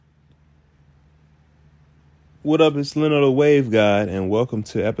What up, it's Leno the Wave Guide, and welcome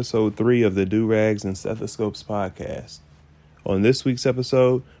to episode 3 of the Do-Rags and Stethoscopes podcast. On this week's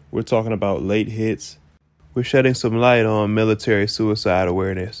episode, we're talking about late hits. We're shedding some light on military suicide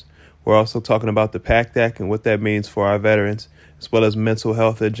awareness. We're also talking about the PACT Act and what that means for our veterans, as well as mental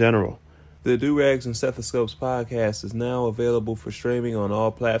health in general. The Do-Rags and Stethoscopes podcast is now available for streaming on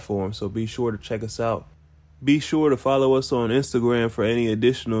all platforms, so be sure to check us out. Be sure to follow us on Instagram for any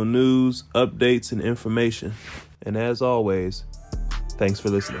additional news, updates, and information. And as always, thanks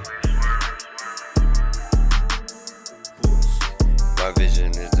for listening. My vision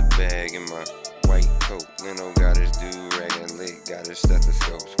is the bag in my white coat. Leno got his do-rag and Lick got his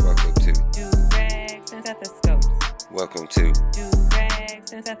stethoscopes. Welcome to Do-Rags and Stethoscopes. Welcome to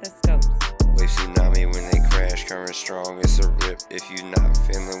Do-Rags and Stethoscopes. Wave tsunami when they crash, current strong, it's a rip. If you not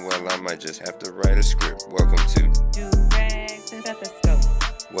feeling well, I might just have to write a script. Welcome to Do-Rags and Stethoscopes.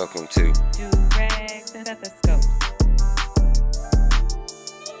 Welcome to Do-Rags and Stethoscopes.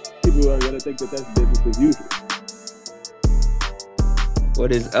 People are going to think that that's business as usual.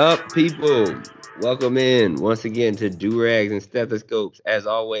 What is up, people? Welcome in once again to Do-Rags and Stethoscopes. As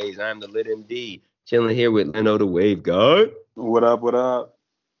always, I'm the Lit MD, chilling here with Leno the Wave Guide. What up, what up?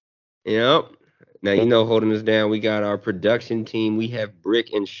 Yep. Now, holding us down, we got our production team. We have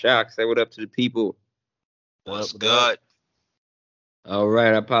Brick and Shock. Say what up to the people. What's good? All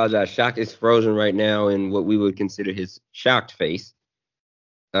right, I apologize. Shock is frozen right now in what we would consider his shocked face.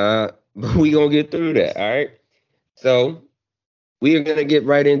 But we going to get through that, all right? So we are going to get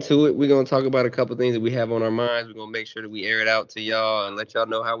right into it. We're going to talk about a couple things that we have on our minds. We're going to make sure that we air it out to y'all and let y'all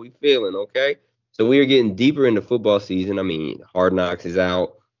know how we feeling, okay? So we are getting deeper into football season. I mean, Hard Knocks is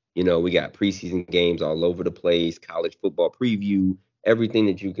out. You know, we got preseason games all over the place, college football preview, everything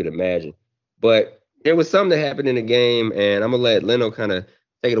that you could imagine. But there was something that happened in the game, and I'm going to let Leno kind of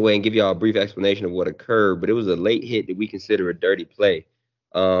take it away and give y'all a brief explanation of what occurred. But it was a late hit that we consider a dirty play.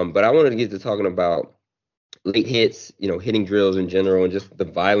 But I wanted to get to talking about late hits, hitting drills in general, and just the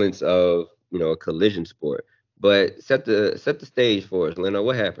violence of, a collision sport. But set the stage for us, Leno.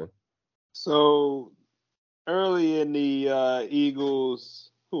 What happened? So early in the Eagles,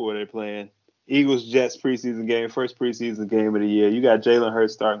 who were they playing? Eagles-Jets preseason game, first preseason game of the year. You got Jalen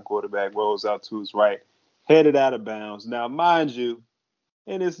Hurts starting quarterback, rolls out to his right, headed out of bounds. Now, mind you,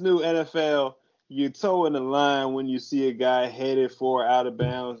 in this new NFL, you toe in the line when you see a guy headed for out of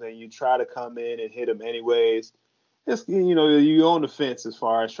bounds and you try to come in and hit him anyways. It's, you're on the fence as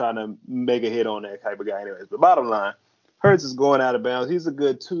far as trying to make a hit on that type of guy anyways. But bottom line, Hurts is going out of bounds. He's a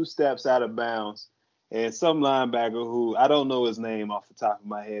good 2 steps out of bounds. And some linebacker who, I don't know his name off the top of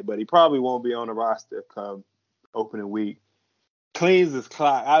my head, but he probably won't be on the roster come opening week, cleans his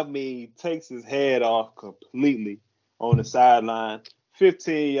clock. I mean, takes his head off completely on the sideline.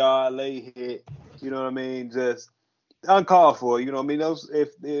 15-yard late hit, you know what I mean? Just uncalled for, you know what I mean?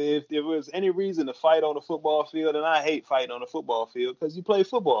 If there was any reason to fight on the football field, and I hate fighting on the football field because you play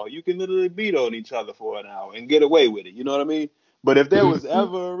football. You can literally beat on each other for an hour and get away with it, you know what I mean? But if there was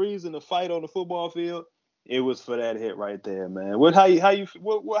ever a reason to fight on the football field, it was for that hit right there, man. How you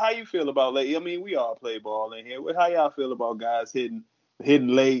feel about late? I mean, we all play ball in here. How y'all feel about guys hitting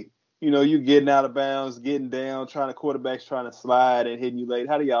late? You getting out of bounds, getting down, quarterbacks trying to slide and hitting you late.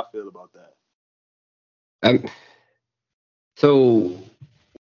 How do y'all feel about that? So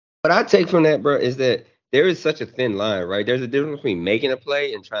what I take from that, bro, is that there is such a thin line, right? There's a difference between making a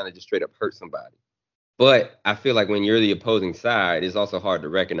play and trying to just straight up hurt somebody. But I feel like when you're the opposing side, it's also hard to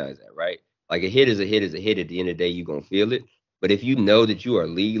recognize that, right? Like a hit is a hit is a hit. At the end of the day, you're going to feel it. But if you know that you are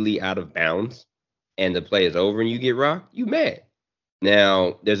legally out of bounds and the play is over and you get rocked, you mad.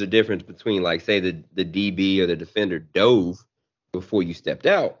 Now, there's a difference between, like, say, the DB or the defender dove before you stepped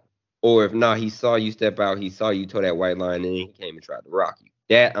out. Or if not, he saw you step out, he saw you toe that white line, and then he came and tried to rock you.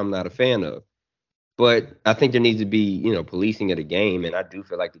 That I'm not a fan of. But I think there needs to be, policing of the game, and I do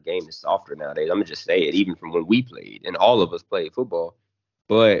feel like the game is softer nowadays. I'm going to just say it, even from when we played, and all of us played football.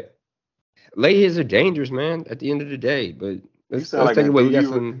 But late hits are dangerous, man, at the end of the day. But let's take it away.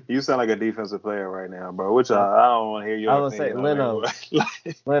 You sound like a defensive player right now, bro, which I don't want to hear your opinion. I would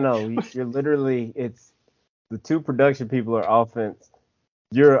say, Leno, you're literally, it's the two production people are offense.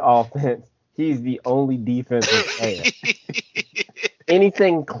 You're offense. He's the only defensive player.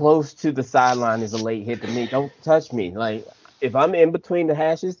 Anything close to the sideline is a late hit to me. Don't touch me. Like, if I'm in between the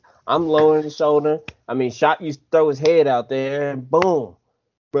hashes, I'm lowering the shoulder. I mean, Shot used to throw his head out there and boom.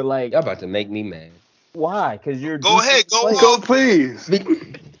 But, like, y'all about to make me mad. Why? Because you're go ahead, please.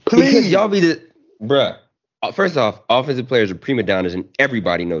 Because y'all be the bruh. First off, offensive players are prima donnas, and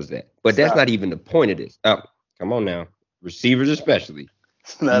everybody knows that. But that's not even the point of this. Oh, come on now, receivers especially,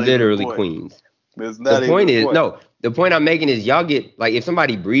 literally queens. It's not The even point a is, point. no, the point I'm making is y'all get, like, if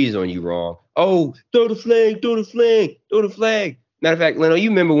somebody breathes on you wrong, oh, throw the flag, throw the flag, throw the flag. Matter of fact, Leno, you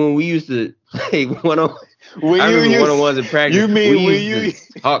remember when we used to play one-on, When I you remember use, one-on-ones in practice. you mean we when used you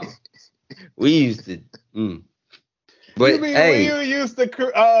to talk. We used to, But, you mean hey, when you used to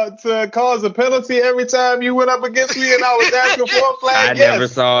cause a penalty every time you went up against me and I was asking for a flag? I Yes. never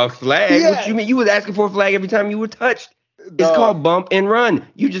saw a flag. What you Yes. mean? You was asking for a flag every time you were touched. It's Dog. called bump and run.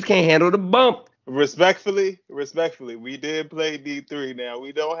 You just can't handle the bump. Respectfully, we did play D3 now.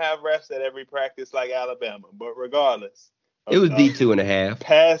 We don't have refs at every practice like Alabama, but regardless, It was D2.5,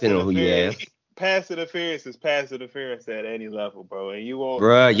 pass depending on who you interference. ask. Pass interference is pass interference at any level, bro. And you won't.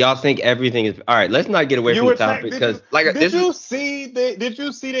 Bruh, y'all think everything is all right. Let's not get away You from the were topic because, like, did this is you see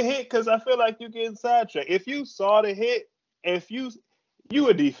the hit? Because I feel like you're getting sidetracked. If you saw the hit, if you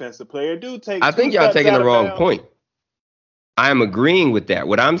a defensive player, do take I two think y'all steps taking out the of wrong bounds. point. I am agreeing with that.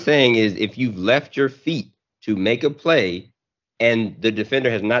 What I'm saying is if you've left your feet to make a play and the defender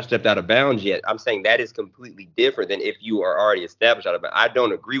has not stepped out of bounds yet, I'm saying that is completely different than if you are already established out of bounds. I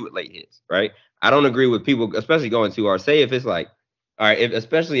don't agree with late hits, right? I don't agree with people, especially going too hard. Say if it's like, all right,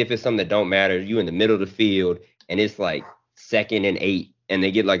 especially if it's something that don't matter, you in the middle of the field and it's like 2nd and 8 and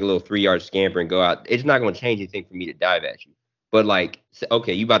they get like a little 3-yard scamper and go out, it's not going to change anything for me to dive at you. But like,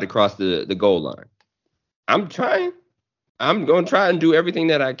 okay, you about to cross the goal line. I'm trying. I'm going to try and do everything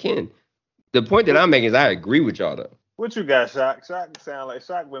that I can. The point that I'm making is I agree with y'all, though. What you got, Shock? Shock sound like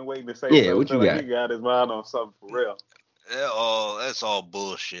Shock been waiting to say Yeah, something. what you Feel got? like he got his mind on something for real. That's all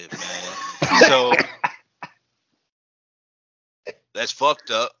bullshit, man. So that's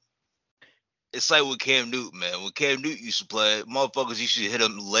fucked up. It's like with Cam Newton, man. When Cam Newton used to play, motherfuckers used to hit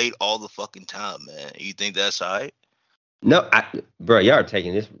him late all the fucking time, man. You think that's all right? No, bro, y'all are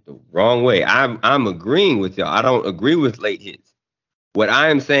taking this the wrong way. I'm agreeing with y'all. I don't agree with late hits. What I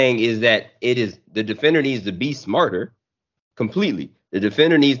am saying is that the defender needs to be smarter completely. The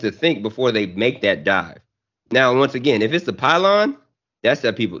defender needs to think before they make that dive. Now, once again, if it's the pylon, that's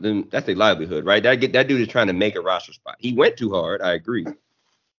their livelihood, right? That dude is trying to make a roster spot. He went too hard, I agree.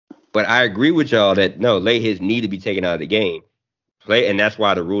 But I agree with y'all that no, late hits need to be taken out of the game. And that's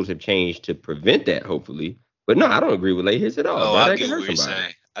why the rules have changed to prevent that, hopefully. But no, I don't agree with late hits at all. Oh, Bro. I That get can hurt what you're somebody.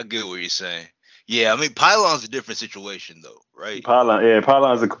 saying. I get what you're saying. Yeah, I mean, pylon's a different situation, though, right?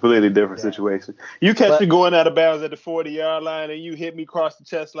 Pylon's a completely different Yeah. situation. You catch But- me going out of bounds at the 40-yard line and you hit me across the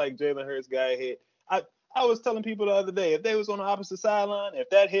chest like Jalen Hurts guy hit. I was telling people the other day, if they was on the opposite sideline, if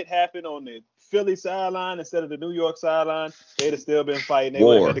that hit happened on the Philly sideline instead of the New York sideline, they'd have still been fighting. They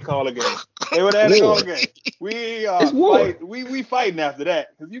would have had to call a game. They would have had to call a game. We are It's war. fight. We fighting after that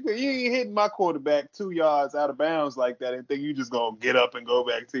because you ain't hitting my quarterback 2 yards out of bounds like that and think you just gonna get up and go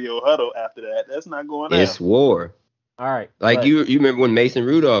back to your huddle after that. That's not going It's down. war. All right. Like but- you remember when Mason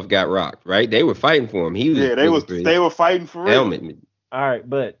Rudolph got rocked, right? They were fighting for him. He was Yeah, they were fighting for real. helmet. All right,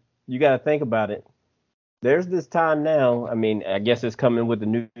 but you got to think about it. There's this time now. I mean, I guess it's coming with the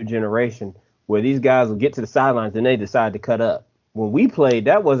new generation where these guys will get to the sidelines and they decide to cut up. When we played,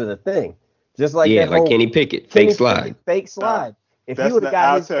 that wasn't a thing. Just like Yeah, that like whole Kenny Pickett, Kenny fake slide. Pickett fake slide. If he That's would have not, got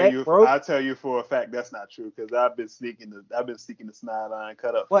I'll his tell neck you. broke, I'll tell you for a fact that's not true because I've been sneaking the sideline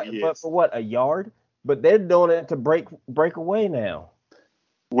cut up for what? years. But for what? A yard? But they're doing it to break away now.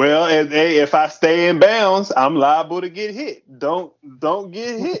 Well, if I stay in bounds, I'm liable to get hit. Don't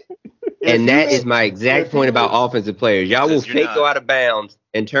get hit. And that is my exact point about offensive players. Y'all will Because you're fake not. go out of bounds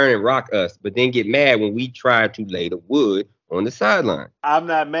and turn and rock us, but then get mad when we try to lay the wood on the sideline. I'm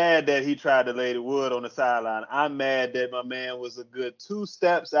not mad that he tried to lay the wood on the sideline. I'm mad that my man was a good 2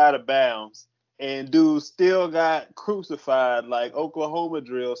 steps out of bounds and dude still got crucified like Oklahoma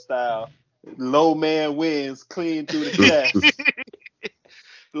drill style. Low man wins clean through the chest.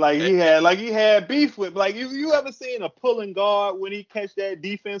 Like he had beef with you ever seen a pulling guard when he catch that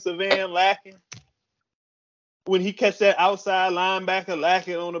defensive end lacking? When he catch that outside linebacker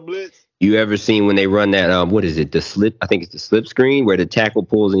lacking on the blitz? You ever seen when they run that what is it, the slip? I think it's the slip screen where the tackle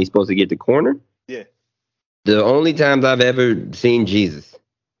pulls and he's supposed to get the corner? Yeah. The only times I've ever seen Jesus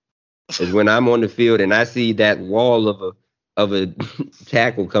is when I'm on the field and I see that wall of a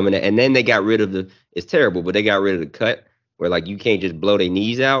tackle coming at, and then they got rid of it's terrible, but they got rid of the cut where like you can't just blow their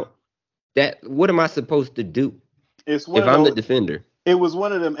knees out. What am I supposed to do If I'm the defender? It was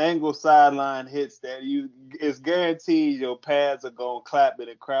one of them angle sideline hits that it's guaranteed your pads are gonna clap in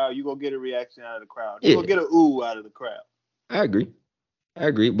the crowd. You're gonna get a reaction out of the crowd. You're gonna get an ooh out of the crowd. I agree.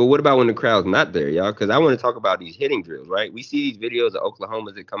 But what about when the crowd's not there, y'all? Because I want to talk about these hitting drills, right? We see these videos of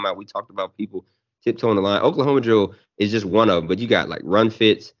Oklahomas that come out. We talked about people tiptoeing the line. Oklahoma drill is just one of them, but you got like run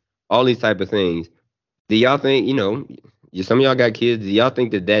fits, all these type of things. Do y'all think, Some of y'all got kids. Do y'all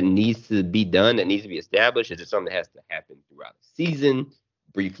think that needs to be done? That needs to be established? Is it something that has to happen throughout the season,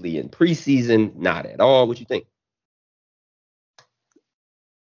 briefly in preseason, not at all? What you think?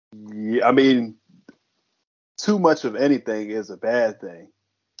 Yeah, I mean, too much of anything is a bad thing.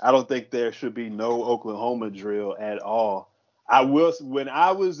 I don't think there should be no Oklahoma drill at all. When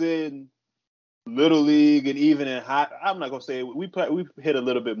I was in Little League and even in high. I'm not gonna say we hit a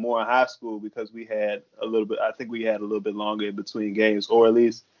little bit more in high school because we had a little bit. I think we had a little bit longer in between games, or at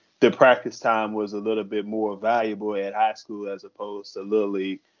least the practice time was a little bit more valuable at high school as opposed to Little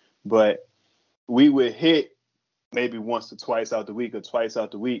League. But we would hit maybe once or twice out the week or twice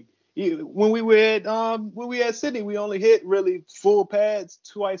out the week. When we had Sydney, we only hit really full pads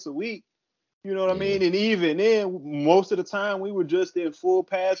twice a week. You know what I mean? And even then, most of the time, we were just in full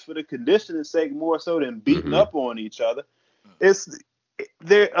pads for the conditioning sake more so than beating up on each other.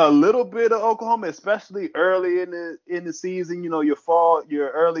 There a little bit of Oklahoma, especially early in the season. You know, your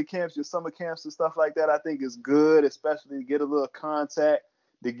early camps, your summer camps and stuff like that, I think is good, especially to get a little contact,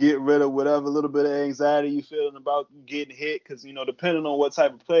 to get rid of whatever little bit of anxiety you feeling about getting hit. Because, you know, depending on what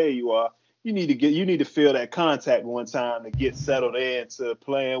type of player you are, you need to feel that contact one time to get settled into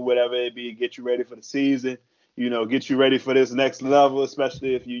playing, whatever it be, get you ready for the season, you know, get you ready for this next level,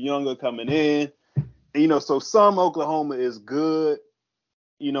 especially if you're younger coming in. You know, so some Oklahoma is good.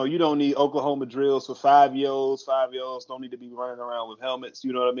 You know, you don't need Oklahoma drills for 5-year-olds. 5-year-olds don't need to be running around with helmets,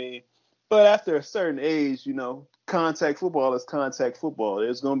 you know what I mean? But after a certain age, you know, contact football is contact football.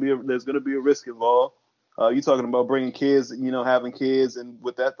 There's gonna be a risk involved. You're talking about bringing kids, you know, having kids, and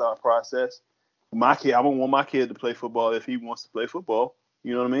with that thought process, I don't want my kid to play football if he wants to play football.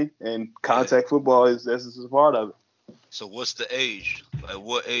 You know what I mean? And contact football is a part of it. So what's the age? Like,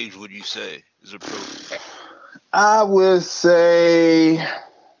 what age would you say is appropriate? I would say,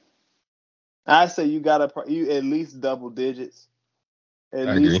 you got you at least double digits,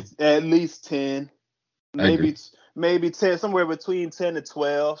 at least 10, maybe 10, somewhere between 10 to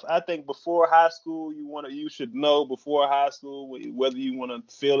 12. I think before high school, you should know before high school whether you want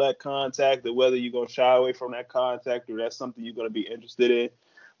to feel that contact or whether you're gonna shy away from that contact or that's something you're gonna be interested in.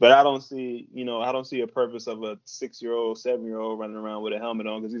 But I don't see a purpose of a 6-year-old, 7-year-old running around with a helmet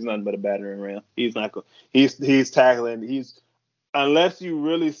on because he's nothing but a battering ram. He's not. He's tackling. Unless you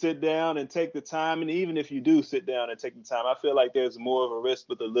really sit down and take the time, and even if you do sit down and take the time, I feel like there's more of a risk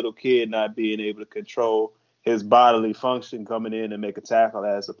with a little kid not being able to control his bodily function coming in and make a tackle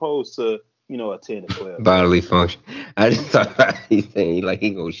as opposed to, you know, a 10 or 12. Bodily function. I just thought he's saying like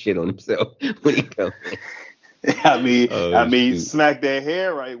he gonna shit on himself when he comes in. I mean, smack that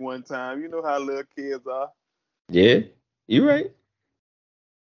hair right one time. You know how little kids are. Yeah, you're right.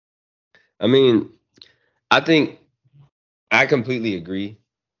 I mean, I think I completely agree.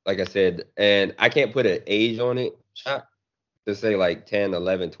 Like I said, and I can't put an age on it, Chuck, to say like 10,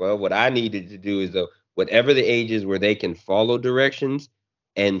 11, 12. What I needed to do is whatever the age is where they can follow directions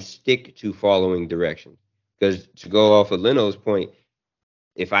and stick to following directions. Because to go off of Leno's point,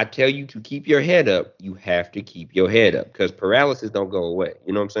 if I tell you to keep your head up, you have to keep your head up because paralysis don't go away.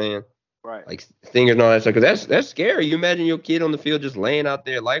 You know what I'm saying? Right. Like stingers and all that stuff. Because that's scary. You imagine your kid on the field just laying out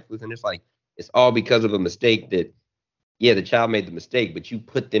there lifeless, and it's like it's all because of a mistake that, yeah, the child made the mistake, but you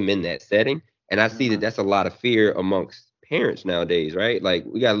put them in that setting. And I see that that's a lot of fear amongst parents nowadays, right? Like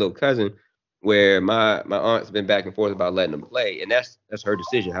we got a little cousin where my aunt's been back and forth about letting them play, and that's her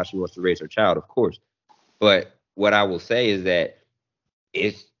decision how she wants to raise her child, of course. But what I will say is that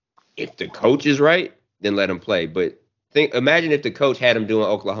if the coach is right, then let him play. But imagine if the coach had him doing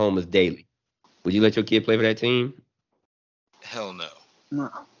Oklahoma's daily. Would you let your kid play for that team? Hell no. No.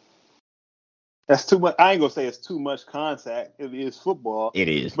 That's too much. I ain't gonna say it's too much contact. It is football. It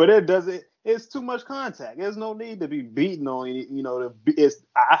is, but it's too much contact. There's no need to be beating on you. You know,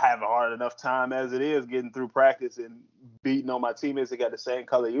 I have a hard enough time as it is getting through practice and beating on my teammates that got the same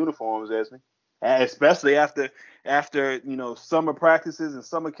color uniforms as me. And especially after you know summer practices and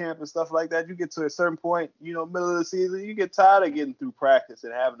summer camp and stuff like that, you get to a certain point, you know, middle of the season, you get tired of getting through practice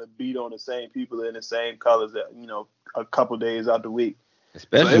and having to beat on the same people in the same colors, you know, a couple days out the week.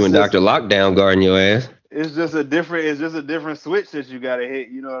 Especially when Dr. Lockdown guarding your ass. It's just a different switch that you got to hit.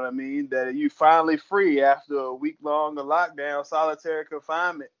 You know what I mean? That you finally free after a week long of lockdown, solitary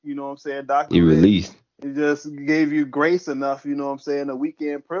confinement. You know what I'm saying? Dr. You released. It just gave you grace enough, you know what I'm saying, a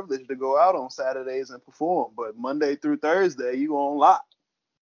weekend privilege to go out on Saturdays and perform. But Monday through Thursday, you on lock.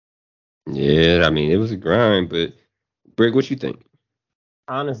 Yeah, I mean, it was a grind. But, Brick, what you think?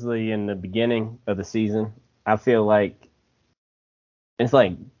 Honestly, in the beginning of the season, I feel like it's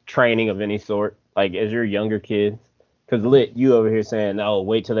like training of any sort. Like, as you're younger kids, because you over here saying, oh,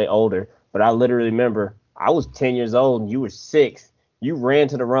 wait till they're older. But I literally remember I was 10 years old and you were 6. You ran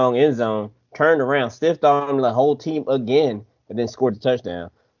to the wrong end zone, turned around, stiffed armed the whole team again, and then scored the touchdown.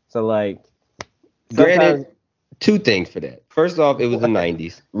 So, like, sometimes. Granted, two things for that. First off, it was the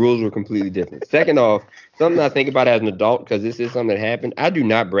 90s. Rules were completely different. Second off, something I think about as an adult, because this is something that happened, I do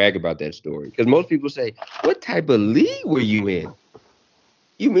not brag about that story. Because most people say, what type of league were you in?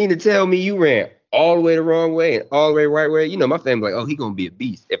 You mean to tell me you ran all the way the wrong way and all the way the right way? You know, my family like, oh, he going to be a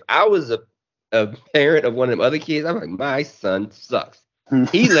beast. If I was a parent of one of them other kids, I'm like, my son sucks.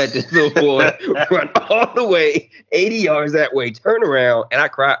 He let this little boy run all the way 80 yards that way, turn around, and I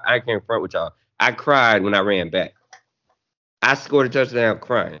cried. I can't front with y'all. I cried when I ran back. I scored a touchdown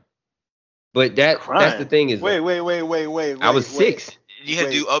crying. But that's the thing is, wait. I was 6. You had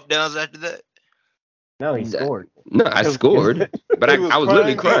to do up downs after that? No, he scored. No, I scored, but I was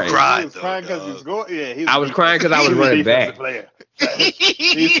literally crying. He was crying because he scored. Yeah, I was crying because I was running back. Player.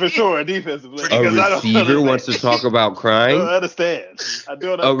 He's for sure a defensive player. A receiver wants to talk about crying. I don't understand.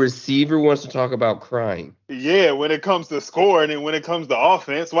 A receiver wants to talk about crying. Yeah, when it comes to scoring and when it comes to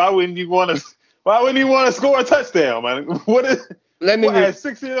offense, why wouldn't you want to score a touchdown, man? At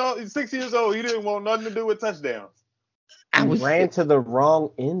 6 years old, you didn't want nothing to do with touchdowns. I ran to the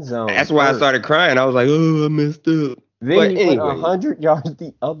wrong end zone. That's why I started crying. I was like, oh, I messed up. Then he went 100 yards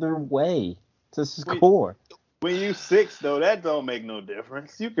the other way to score. When you 6 though, that don't make no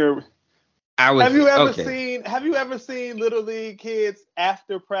difference. You can. Have you ever seen little league kids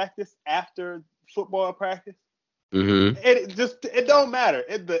after practice, after football practice? Mm-hmm. It don't matter.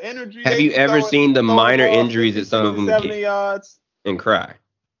 The energy. Have you ever seen the minor injuries that some of them 70 get yards and cry?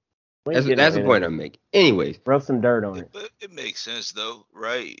 That's the point I'm making. Anyways, rub some dirt on it. But it makes sense though,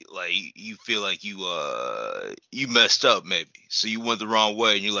 right? Like you feel like you messed up maybe, so you went the wrong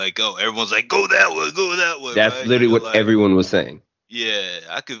way, and you're like, oh, everyone's like, go that way. That's right? literally what everyone was saying. Yeah,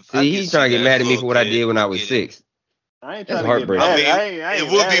 I could. See, he's trying to get mad at me for what I did when I was 6. I ain't That's trying to get heartbreaking. mad.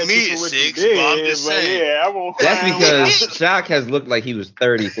 It would be me at 6, but I'm just saying. Yeah, I won't. That's because Shock has looked like he was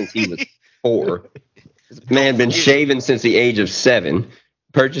 30 since he was 4. This man been shaving since the age of 7.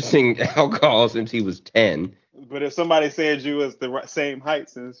 Purchasing alcohol since he was 10. But if somebody said you was the same height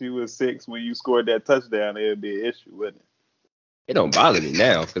since you was 6 when you scored that touchdown, it would be an issue, wouldn't it? It don't bother me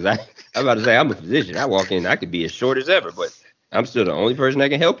now because I'm about to say I'm a physician. I walk in, I could be as short as ever, but I'm still the only person that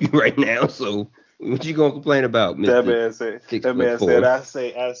can help you right now. So what you gonna complain about, Mr. That man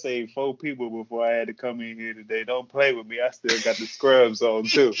said I saved 4 people before I had to come in here today. Don't play with me. I still got the scrubs on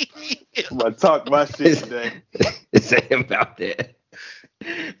too. I'm gonna talk my shit today. Say about that.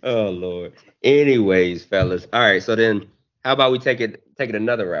 Oh Lord. Anyways, fellas. All right. So then, how about we take it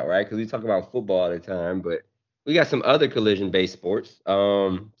another route, right? Because we talk about football all the time, but we got some other collision-based sports.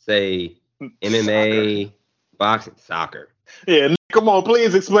 Say MMA, boxing, soccer. Yeah. Nick, come on,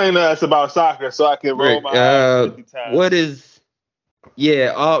 please explain to us about soccer so I can roll my eyes 50 times. What is?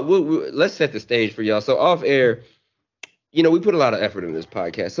 Yeah. Let's set the stage for y'all. So off air. You know, we put a lot of effort in this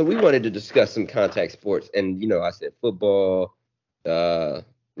podcast, so we wanted to discuss some contact sports, and I said football.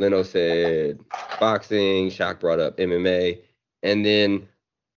 Leno said boxing. Shock brought up MMA, and then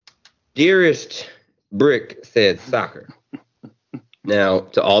dearest Brick said soccer. Now,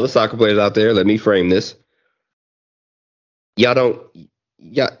 to all the soccer players out there, let me frame this.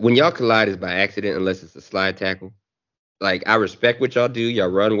 When y'all collide is by accident, unless it's a slide tackle. Like, I respect what y'all do. Y'all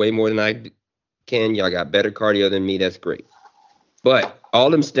run way more than I can. Y'all got better cardio than me. That's great. But all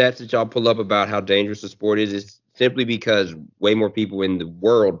them stats that y'all pull up about how dangerous the sport is simply because way more people in the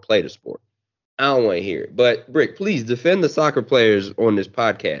world play the sport. I don't want to hear it. But, Brick, please defend the soccer players on this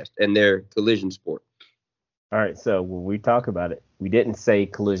podcast and their collision sport. All right, so when we talk about it, we didn't say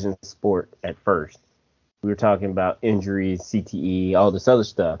collision sport at first. We were talking about injuries, CTE, all this other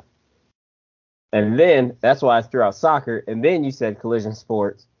stuff. And then, that's why I threw out soccer, and then you said collision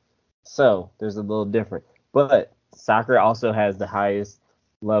sports. So, there's a little different. But soccer also has the highest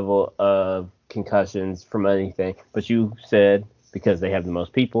level of concussions from anything. But you said because they have the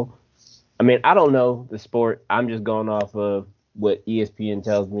most people. I mean, I don't know the sport. I'm just going off of what ESPN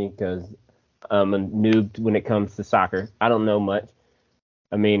tells me because I'm a noob when it comes to soccer. I don't know much.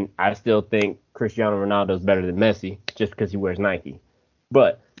 I mean, I still think Cristiano Ronaldo is better than Messi just because he wears Nike.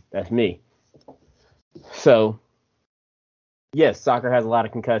 But that's me. So, yes, soccer has a lot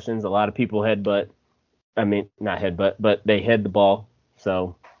of concussions. A lot of people headbutt. I mean, not headbutt, but they head the ball.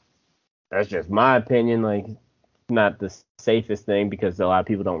 So that's just my opinion. Like, not the safest thing because a lot of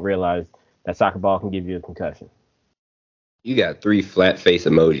people don't realize that soccer ball can give you a concussion. You got 3 flat face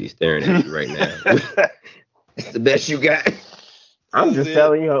emojis staring at you right now. It's the best you got. I'm just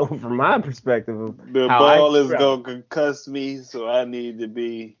telling you from my perspective. The ball is going to concuss me, so I need to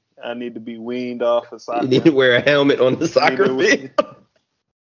be I need to be weaned off of soccer. You need to wear a helmet on the soccer to- field.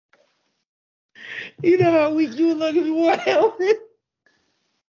 You know how weak you would look if you wore a helmet?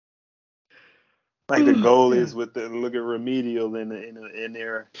 Like the goalies with the look at remedial in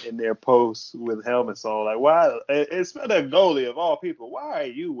their posts with helmets on. Like, why? It's the goalie of all people. Why are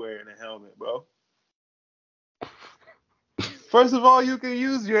you wearing a helmet, bro? First of all, you can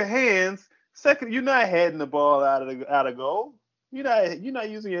use your hands. Second, you're not heading the ball out of goal. You're not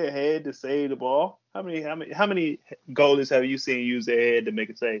using your head to save the ball. How many goalies have you seen use their head to make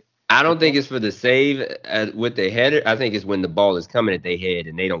a save? I don't think it's for the save with their header. I think it's when the ball is coming at their head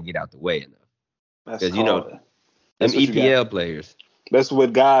and they don't get out the way enough. Because you know, them EPL players. That's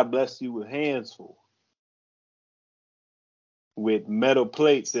what God blessed you with hands for. With metal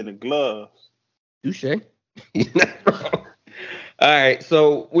plates and the gloves. Touche. You're not wrong. All right,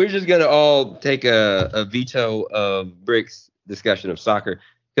 so we're just gonna all take a veto of Brick's discussion of soccer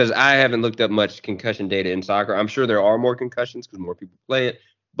because I haven't looked up much concussion data in soccer. I'm sure there are more concussions because more people play it,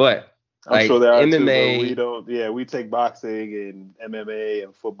 but I'm sure there are MMA, too, but we don't. Yeah, we take boxing and MMA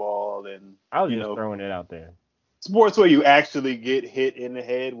and football and I was just throwing it out there. Sports where you actually get hit in the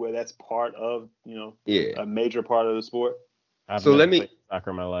head, where that's part of a major part of the sport. I've never played soccer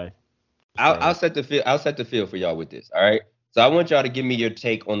in my life. I'll set the field for y'all with this. All right. So I want y'all to give me your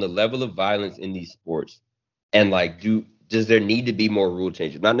take on the level of violence in these sports, and does there need to be more rule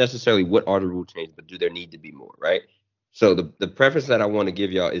changes? Not necessarily what are the rule changes, but do there need to be more? Right. So the preface that I want to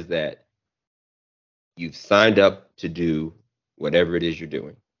give y'all is that you've signed up to do whatever it is you're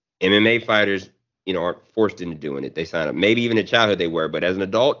doing. MMA fighters, aren't forced into doing it. They sign up. Maybe even in childhood they were, but as an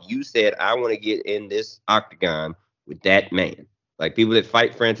adult, you said, I want to get in this octagon with that man. Like people that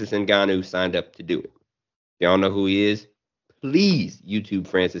fight Francis Ngannou signed up to do it. Y'all know who he is? Please YouTube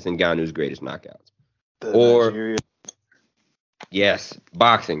Francis Ngannou's greatest knockouts. Nigeria. Yes,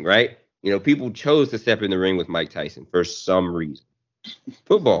 boxing, right? People chose to step in the ring with Mike Tyson for some reason.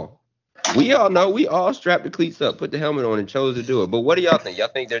 Football. We all know we all strapped the cleats up, put the helmet on, and chose to do it. But what do y'all think? Y'all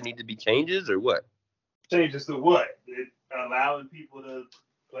think there need to be changes or what? Changes to what? Allowing people to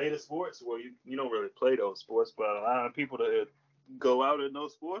play the sports? Well, you don't really play those sports, but allowing people to go out in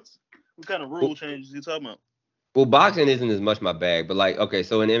those sports? What kind of rule changes are you talking about? Well, boxing isn't as much my bag, but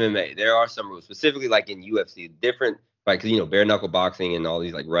so in MMA, there are some rules, specifically like in UFC, different, because, bare knuckle boxing and all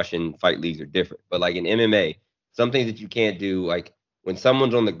these Russian fight leagues are different. But in MMA, some things that you can't do, when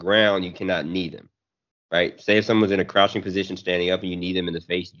someone's on the ground, you cannot knee them, right? Say if someone's in a crouching position standing up and you knee them in the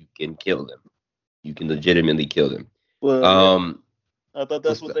face, you can kill them. You can legitimately kill them. Well, I thought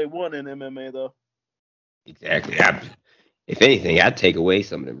that's what they want in MMA, though. Exactly. If anything, I'd take away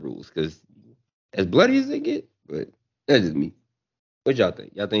some of the rules because as bloody as they get, but that's just me. What y'all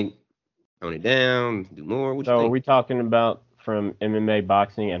think? Y'all think tone it down, do more? What you think? Are we talking about from MMA,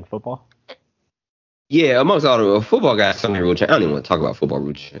 boxing, and football? Yeah, amongst all the football guys, some rule change. I don't even want to talk about football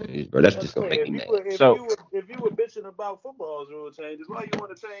rule changes, bro. That's just gonna make me mad. If you were bitching about football's rule changes, why you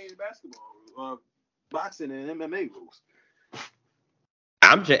want to change basketball, boxing, and MMA rules?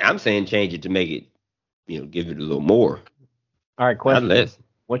 I'm saying change it to make it, give it a little more. All right, question. Not less.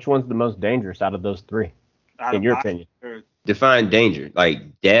 Which one's the most dangerous out of those three, in your opinion? Define danger,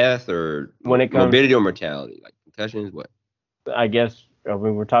 like death or morbidity or mortality, like concussions. What? I guess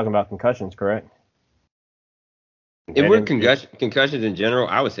we're talking about concussions, correct? If we're concussions in general,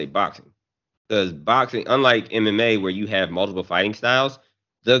 I would say boxing. Because boxing, unlike MMA where you have multiple fighting styles,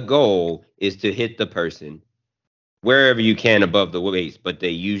 the goal is to hit the person wherever you can above the waist, but they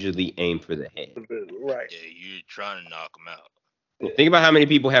usually aim for the head. Right. Yeah, you're trying to knock them out. Think about how many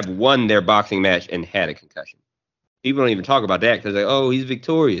people have won their boxing match and had a concussion. People don't even talk about that because he's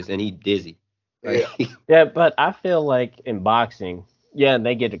victorious and he's dizzy. Yeah, but I feel like in boxing,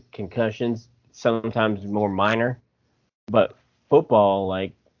 they get concussions, sometimes more minor. But football,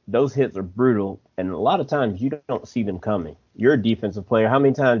 those hits are brutal, and a lot of times you don't see them coming. You're a defensive player. How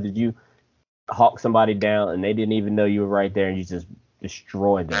many times did you hawk somebody down and they didn't even know you were right there and you just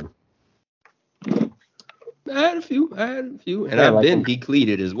destroyed them? I had a few, and I've been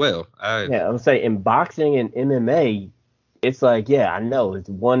decleated as well. I would say in boxing and MMA, it's I know it's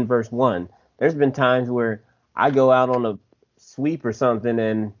 1 versus 1. There's been times where I go out on a sweep or something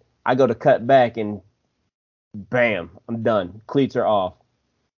and I go to cut back and bam, I'm done. Cleats are off.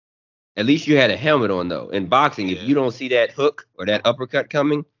 At least you had a helmet on though. In boxing, if you don't see that hook or that uppercut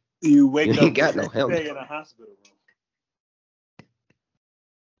coming, you ain't got no helmet. In a hospital room.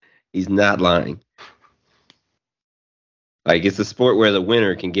 He's not lying. It's a sport where the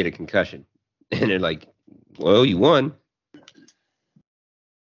winner can get a concussion. And they're like, well, you won.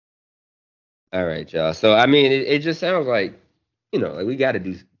 All right, y'all. So, it just sounds like, we got to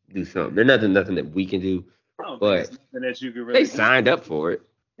do do something. There's nothing that we can do, I don't think but it's nothing that you can really they do. signed up for it.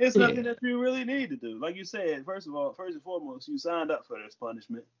 It's Yeah. nothing that you really need to do. Like you said, first and foremost, you signed up for this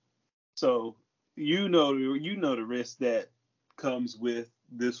punishment, so you know the risk that comes with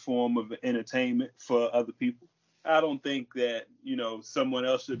this form of entertainment for other people. I don't think that someone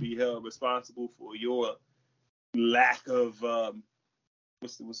else should be held responsible for your lack of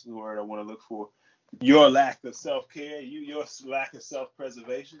what's the word I want to look for? Your lack of self-care, your lack of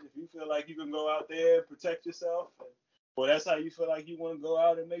self-preservation. If you feel like you can go out there and protect yourself, or that's how you feel like you want to go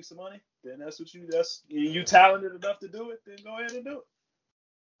out and make some money, then that's you talented enough to do it, then go ahead and do it.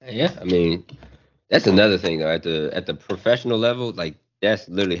 Yeah, I mean, that's another thing though. At the professional level, like that's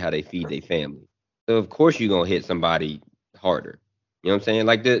literally how they feed their family. So of course you're gonna hit somebody harder. You know what I'm saying?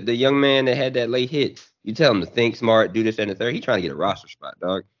 Like the young man that had that late hit, you tell him to think smart, do this and the third. He's trying to get a roster spot,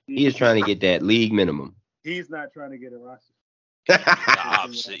 dog. He is trying to get that league minimum. He's not trying to get a roster. The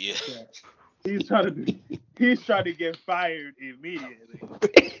opposite, yeah. He's trying to get fired immediately.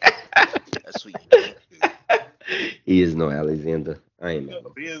 That's what you do. He is no Alexander. I ain't mad.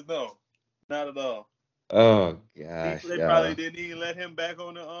 He is no, not at all. Oh gosh. They probably didn't even let him back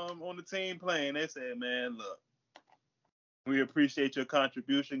on the team playing. They said, "Man, look, we appreciate your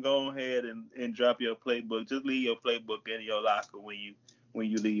contribution. Go ahead and drop your playbook. Just leave your playbook in your locker when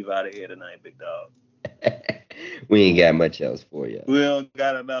you leave out of here tonight, big dog. We ain't got much else for you. We don't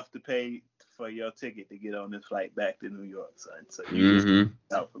got enough to pay for your ticket to get on this flight back to New York, son. So you just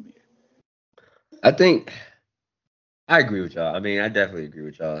out from here." I think I agree with y'all. I mean, I definitely agree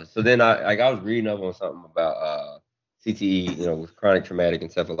with y'all. So then I was reading up on something about CTE, with chronic traumatic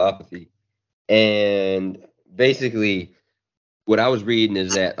encephalopathy, and basically what I was reading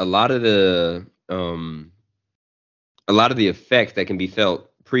is that a lot of the effects that can be felt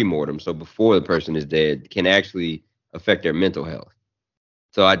pre-mortem, so before the person is dead, can actually affect their mental health.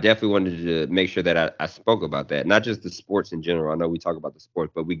 So I definitely wanted to make sure that I spoke about that, not just the sports in general. I know we talk about the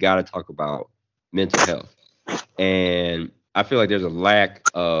sports, but we got to talk about mental health. And I feel like there's a lack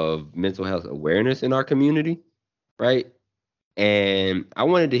of mental health awareness in our community, right? And I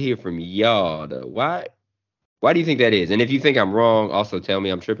wanted to hear from y'all, though. Why do you think that is? And if you think I'm wrong, also tell me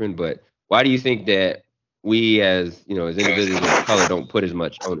I'm tripping. But why do you think that we, as individuals of color, don't put as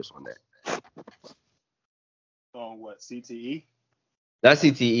much onus on that? On what, CTE? Not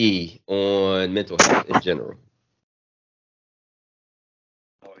CTE, on mental health in general.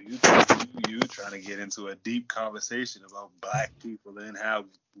 Oh, you trying to get into a deep conversation about Black people and how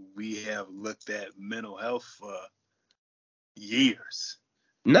we have looked at mental health for years.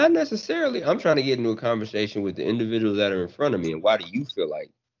 Not necessarily. I'm trying to get into a conversation with the individuals that are in front of me, and why do you feel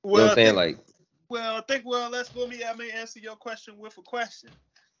like? You know what I'm saying? Let me answer your question with a question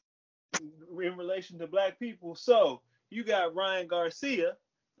in relation to Black people. So you got Ryan Garcia,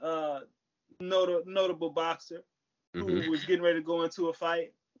 notable boxer, who was getting ready to go into a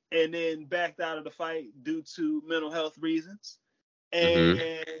fight and then backed out of the fight due to mental health reasons.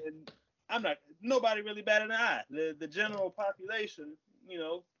 And nobody really batted an eye. The general population,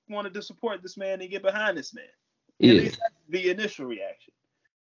 wanted to support this man and get behind this man. Yeah. At least that's the initial reaction.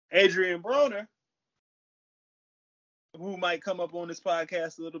 Adrian Broner, who might come up on this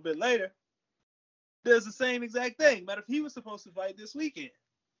podcast a little bit later, does the same exact thing. But if he was supposed to fight this weekend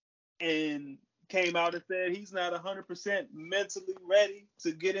and came out and said he's not 100% mentally ready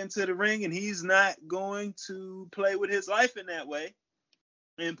to get into the ring and he's not going to play with his life in that way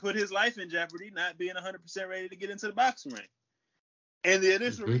and put his life in jeopardy, not being 100% ready to get into the boxing ring. And the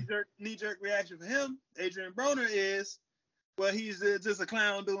initial knee-jerk reaction for him, Adrian Broner, is, well, he's just a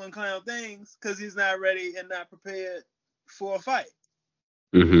clown doing clown things because he's not ready and not prepared for a fight.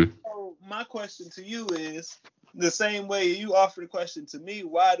 So my question to you is, the same way you offered a question to me,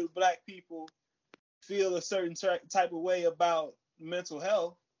 why do Black people feel a certain type of way about mental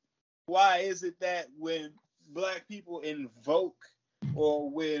health? Why is it that when Black people invoke or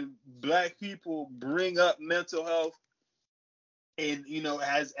when Black people bring up mental health and,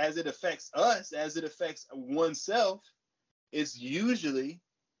 as it affects us, as it affects oneself, it's usually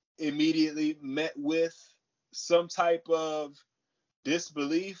immediately met with some type of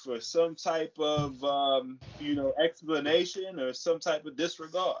disbelief or some type of, explanation or some type of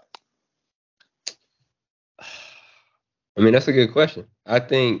disregard? I mean, that's a good question. I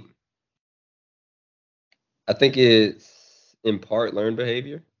think it's in part learned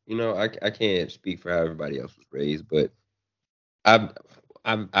behavior. I can't speak for how everybody else was raised, but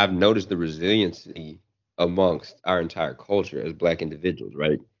I've noticed the resiliency amongst our entire culture as Black individuals,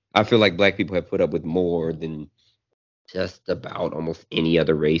 right? I feel like Black people have put up with more than just about almost any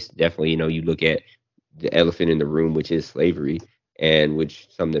other race. Definitely, you look at the elephant in the room, which is slavery, and which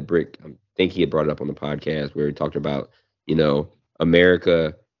something that Brick, I think he had brought it up on the podcast where he talked about,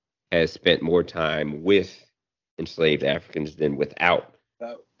 America has spent more time with enslaved Africans than without.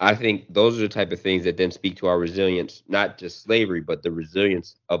 I think those are the type of things that then speak to our resilience, not just slavery, but the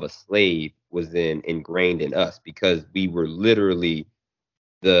resilience of a slave was then ingrained in us because we were literally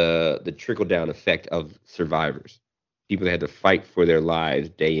the trickle down effect of survivors. People that had to fight for their lives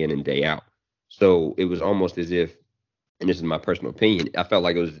day in and day out. So it was almost as if, and this is my personal opinion, I felt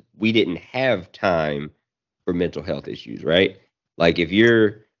like we didn't have time for mental health issues, right? Like if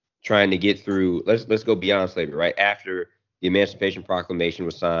you're trying to get through, let's go beyond slavery, right? After the Emancipation Proclamation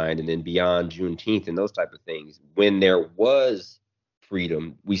was signed, and then beyond Juneteenth and those type of things, when there was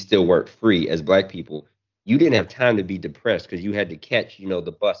freedom, we still weren't free as Black people. You didn't have time to be depressed because you had to catch,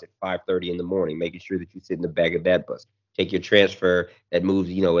 the bus at 5:30 in the morning, making sure that you sit in the back of that bus. Take your transfer that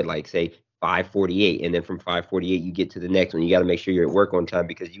moves, at like say 5:48, and then from 5:48 you get to the next one. You got to make sure you're at work on time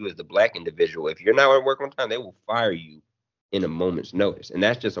because you as the Black individual, if you're not at work on time, they will fire you in a moment's notice. And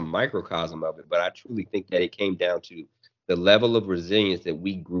that's just a microcosm of it. But I truly think that it came down to the level of resilience that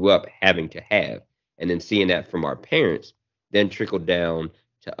we grew up having to have, and then seeing that from our parents, then trickled down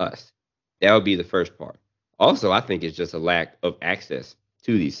to us. That would be the first part. Also, I think it's just a lack of access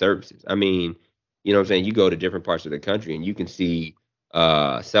to these services. I mean, you know what I'm saying? You go to different parts of the country and you can see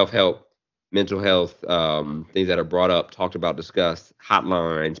self-help, mental health, things that are brought up, talked about, discussed,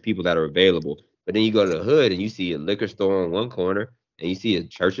 hotlines, people that are available. But then you go to the hood and you see a liquor store on one corner and you see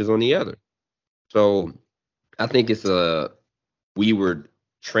churches on the other. So I think we were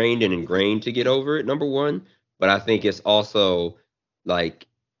trained and ingrained to get over it, number one. But I think it's also like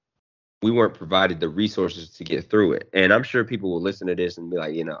we weren't provided the resources to get through it. And I'm sure people will listen to this and be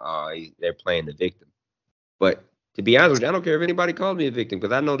like, they're playing the victim. But to be honest with you, I don't care if anybody calls me a victim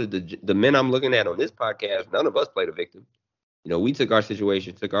because I know that the men I'm looking at on this podcast, none of us played a victim. We took our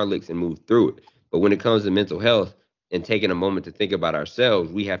situation, took our licks, and moved through it. But when it comes to mental health and taking a moment to think about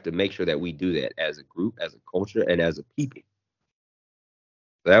ourselves, we have to make sure that we do that as a group, as a culture, and as a people.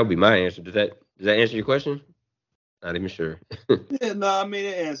 So that would be my answer. Does that answer your question? Not even sure. Yeah, no, I mean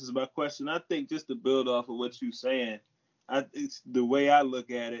it answers my question. I think just to build off of what you're saying, it's the way I look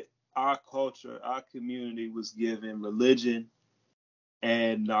at it. Our culture, our community was given religion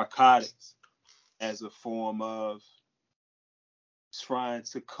and narcotics as a form of trying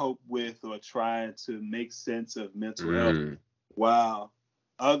to cope with or trying to make sense of mental health, while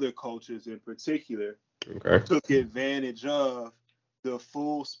other cultures in particular took advantage of the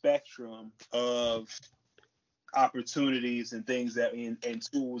full spectrum of opportunities and things and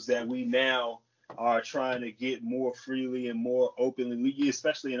tools that we now are trying to get more freely and more openly,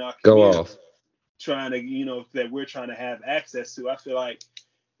 especially in our community, Go off. trying to, that we're trying to have access to. I feel like,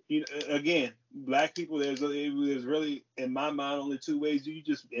 again, Black people, there's really, in my mind, only two ways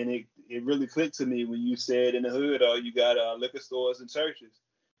it really clicked to me when you said in the hood, you got liquor stores and churches.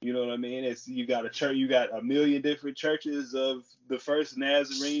 You know what I mean? It's you got a church, you got a million different churches of the First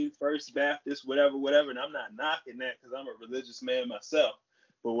Nazarene, First Baptist, whatever. And I'm not knocking that because I'm a religious man myself.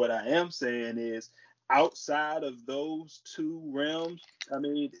 But what I am saying is, outside of those two realms, I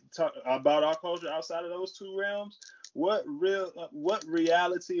mean, talk about our culture outside of those two realms. What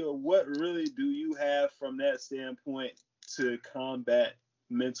reality or what really do you have from that standpoint to combat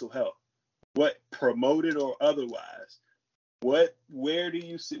mental health? What promoted or otherwise? Where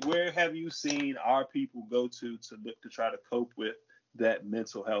have you seen our people go to try to cope with that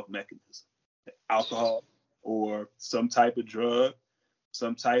mental health mechanism? Alcohol or some type of drug,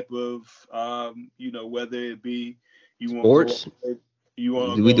 some type of whether it be Sports.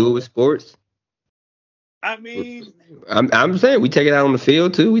 Do we do it with sports? I mean, I'm saying we take it out on the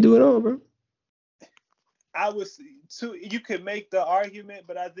field too. We do it all, bro. You could make the argument,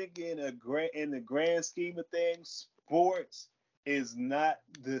 but I think in the grand scheme of things, sports is not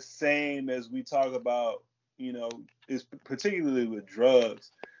the same as we talk about, is particularly with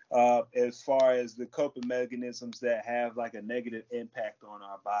drugs, as far as the coping mechanisms that have like a negative impact on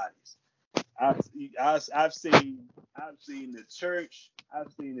our bodies. I've seen the church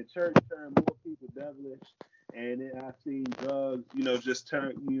turn more people devilish, and then I've seen drugs, just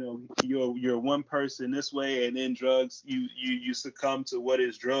turn, you're one person this way, and then drugs, you succumb to what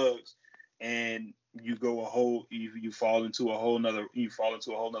is drugs, and you fall into a whole nother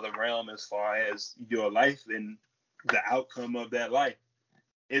realm as far as your life and the outcome of that life.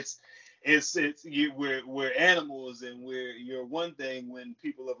 We're animals, and you're one thing when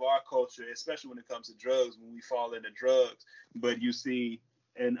people of our culture, especially when it comes to drugs, when we fall into drugs. But you see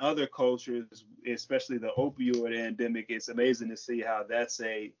in other cultures, especially the opioid endemic, it's amazing to see how that's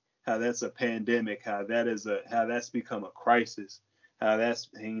a pandemic, how that's become a crisis. how that's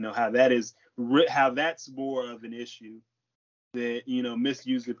how that's more of an issue than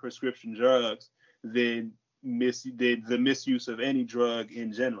misuse of prescription drugs than the misuse of any drug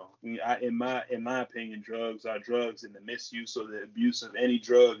in general. In my opinion, drugs are drugs, and the misuse or the abuse of any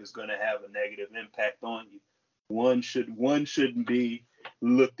drug is going to have a negative impact on you. One shouldn't be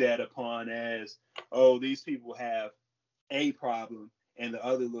looked at upon as, oh, these people have a problem, and the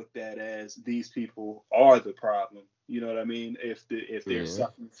other looked at as these people are the problem. You know what I mean? If they're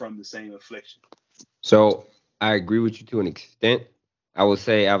suffering from the same affliction. So I agree with you to an extent. I will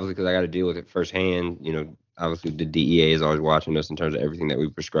say, obviously, because I got to deal with it firsthand. Obviously the DEA is always watching us in terms of everything that we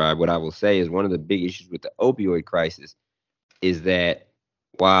prescribe. What I will say is one of the big issues with the opioid crisis is that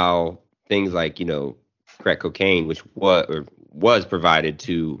while things like, crack cocaine, which was provided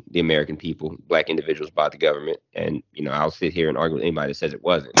to the American people, black individuals, by the government, and, I'll sit here and argue with anybody that says it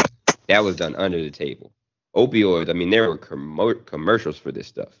wasn't. That was done under the table. Opioids, I mean, there were commercials for this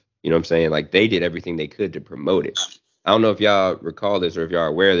stuff. You know what I'm saying? Like, they did everything they could to promote it. I don't know if y'all recall this or if y'all are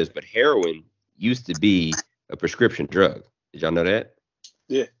aware of this, but heroin used to be a prescription drug. Did y'all know that?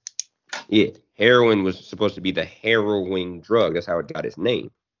 Yeah. Yeah. Heroin was supposed to be the harrowing drug. That's how it got its name.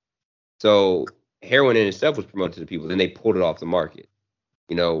 So heroin in itself was promoted to the people. Then they pulled it off the market.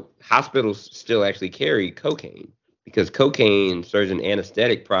 Hospitals still actually carry cocaine because cocaine serves an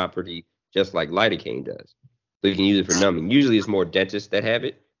anesthetic property just like lidocaine does. So you can use it for numbing. Usually it's more dentists that have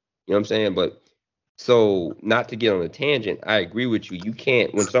it. You know what I'm saying? But so not to get on a tangent, I agree with you. You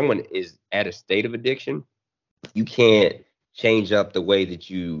can't, when someone is at a state of addiction, you can't change up the way that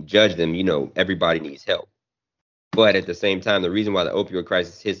you judge them. Everybody needs help. But at the same time, the reason why the opioid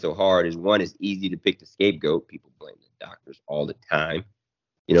crisis hits so hard is, one, it's easy to pick the scapegoat. People blame the doctors all the time.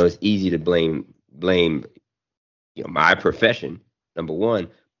 It's easy to blame my profession, number one.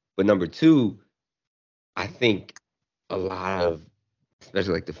 But number two, I think a lot of,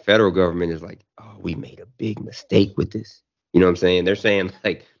 especially like the federal government, is like, oh, we made a big mistake with this. You know what I'm saying? They're saying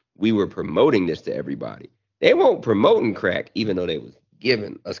like we were promoting this to everybody. They weren't promoting crack, even though they was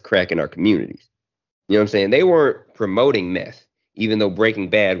giving us crack in our communities. You know what I'm saying? They weren't promoting meth, even though Breaking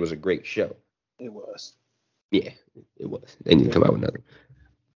Bad was a great show. It was. Yeah, it was. They need to come out with another.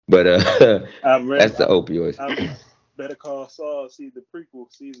 But that's the opioids. Better Call Saul, the prequel,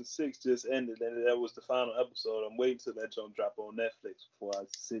 season 6 just ended, and that was the final episode. I'm waiting till that joke drop on Netflix before I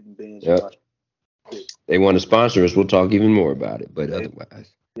sit and binge watch it. They want to sponsor us. We'll talk even more about it, but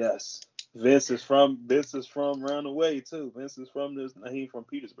otherwise. Yes. Vince is from around the way too. Vince is from he's from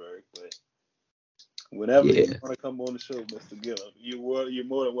Petersburg, but whenever you want to come on the show, Mr. Gillum, you're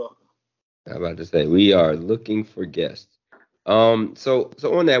more than welcome. I'm about to say we are looking for guests. So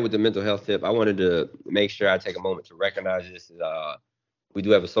on that, with the mental health tip, I wanted to make sure I take a moment to recognize this. We do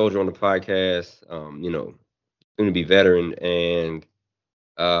have a soldier on the podcast, soon to be veteran, and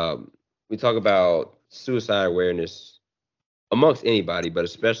we talk about suicide awareness amongst anybody, but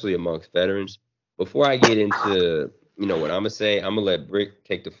especially amongst veterans. Before I get into what I'm gonna say, I'm gonna let Brick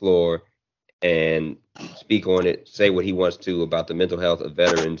take the floor and speak on it, say what he wants to about the mental health of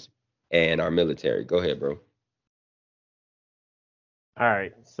veterans and our military. Go ahead, bro. All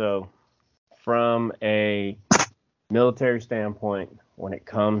right. So from a military standpoint, when it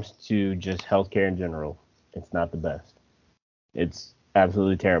comes to just healthcare in general, it's not the best. It's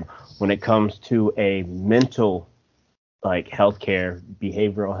absolutely terrible. When it comes to a mental, like healthcare,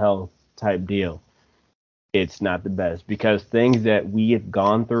 behavioral health type deal, it's not the best, because things that we have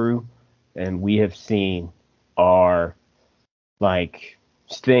gone through and we have seen are like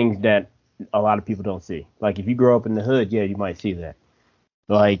things that a lot of people don't see. Like if you grow up in the hood, yeah, you might see that.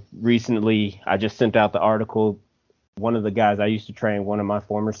 Like recently, I just sent out the article. One of the guys I used to train, one of my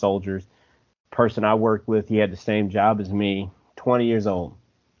former soldiers, person I worked with, he had the same job as me, 20 years old.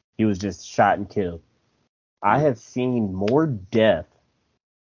 He was just shot and killed. I have seen more death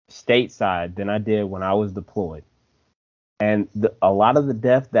stateside than I did when I was deployed. And a lot of the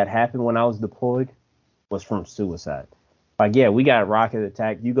death that happened when I was deployed was from suicide. Like, yeah, we got rocket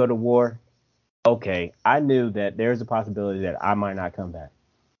attack. You go to war. Okay, I knew that there's a possibility that I might not come back.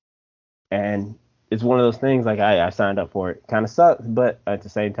 And it's one of those things, like I signed up for it. Kind of sucks, but at the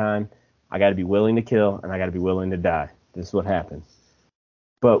same time, I got to be willing to kill and I got to be willing to die. This is what happens.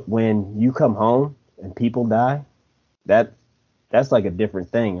 But when you come home and people die, that's like a different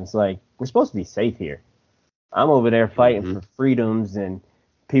thing. It's like, we're supposed to be safe here. I'm over there fighting for freedoms, and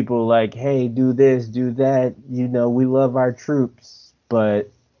people like, hey, do this, do that. We love our troops, but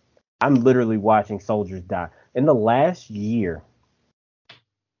I'm literally watching soldiers die. In the last year,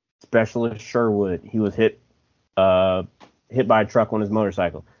 Specialist Sherwood, he was hit by a truck on his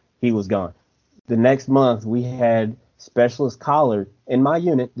motorcycle. He was gone. The next month, we had Specialist Collard in my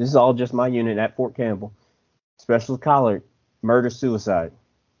unit. This is all just my unit at Fort Campbell. Specialist Collard, murder-suicide.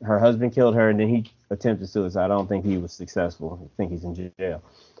 Her husband killed her, and then he attempted suicide. I don't think he was successful. I think he's in jail.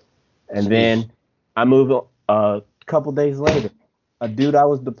 And then I moved a couple days later. A dude I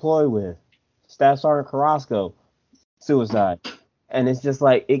was deployed with, Staff Sergeant Carrasco, suicide. And it's just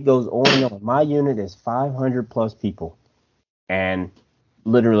like it goes on and on. My unit is 500 plus people. And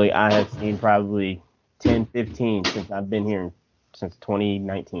literally I have seen probably 10, 15 since I've been here since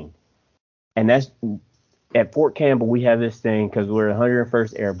 2019. And that's at Fort Campbell, we have this thing because we're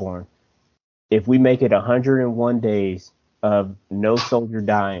 101st Airborne. If we make it 101 days of no soldier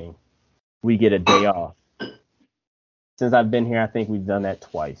dying, we get a day off. Since I've been here, I think we've done that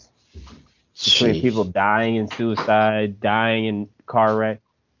twice. Between people dying in suicide, dying in car wreck.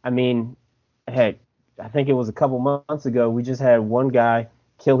 I mean, heck, I think it was a couple months ago, we just had one guy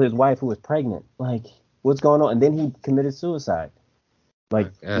kill his wife who was pregnant. Like, what's going on? And then he committed suicide.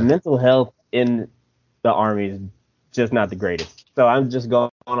 Like, mental health in the Army is just not the greatest. So I'm just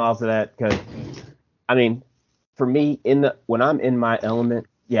going off of that because, I mean, for me, when I'm in my element,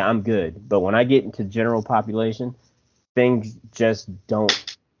 yeah, I'm good. But when I get into general population, things just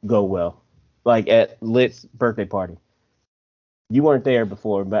don't go well. Like at Lit's birthday party. You weren't there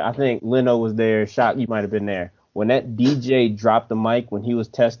before, but I think Leno was there. Shock, you might have been there. When that DJ dropped the mic when he was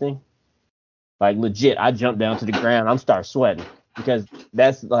testing, like legit, I jumped down to the ground. I'm start sweating because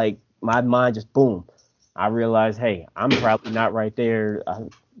that's like my mind just boom. I realized, hey, I'm probably not right there,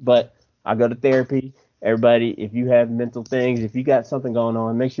 but I go to therapy. Everybody, if you have mental things, if you got something going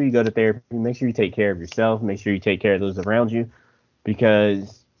on, make sure you go to therapy. Make sure you take care of yourself. Make sure you take care of those around you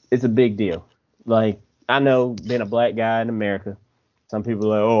because it's a big deal. Like, I know being a black guy in America, some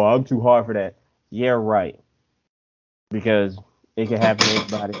people are like, oh, I'm too hard for that. Yeah, right. Because it can happen to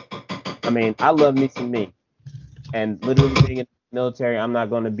anybody. I mean, I love me some me. And literally being in the military, I'm not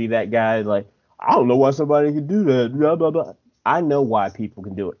going to be that guy like, I don't know why somebody can do that. Blah, blah, blah. I know why people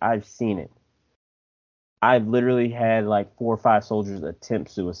can do it. I've seen it. I've literally had like 4 or 5 soldiers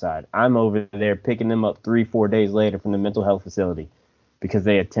attempt suicide. I'm over there picking them up 3-4 days later from the mental health facility because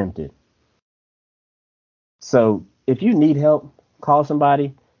they attempted. So if you need help, call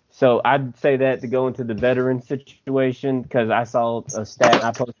somebody. So I'd say that to go into the veteran situation because I saw a stat.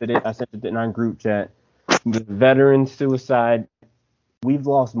 I posted it. I sent it in our group chat. The veteran suicide, we've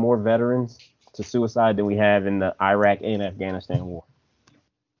lost more veterans to suicide than we have in the Iraq and Afghanistan war.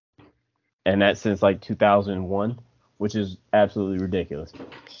 And that's since like 2001, which is absolutely ridiculous.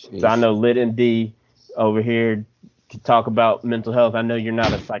 Jeez. So I know Lit and D over here to talk about mental health. I know you're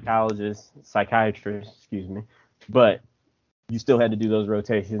not a psychiatrist, but you still had to do those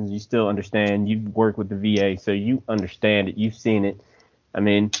rotations. You still understand. You've worked with the VA, so you understand it. You've seen it. I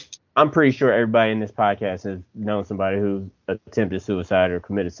mean, I'm pretty sure everybody in this podcast has known somebody who attempted suicide or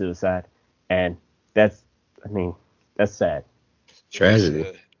committed suicide. And that's sad.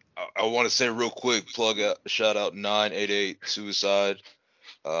 Tragedy. I want to say real quick, shout out 988 Suicide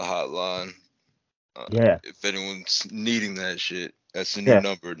hotline. Yeah. If anyone's needing that shit, that's the new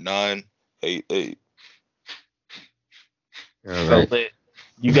number, 988. All right. So,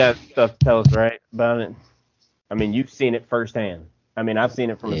 you got stuff to tell us, right, about it? I mean, you've seen it firsthand. I mean, I've seen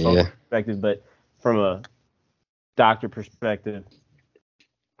it from a social perspective, but from a doctor perspective.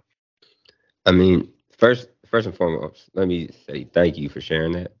 I mean, first and foremost, let me say thank you for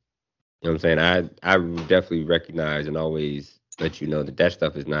sharing that. You know what I'm saying? I definitely recognize and always let you know that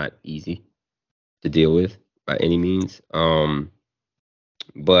stuff is not easy to deal with by any means.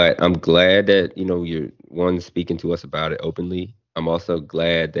 But I'm glad that, you're speaking to us about it openly. I'm also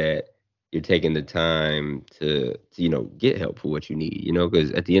glad that you're taking the time to get help for what you need,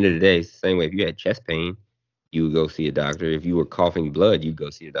 because at the end of the day, it's the same way. If you had chest pain, you would go see a doctor. If you were coughing blood, you'd go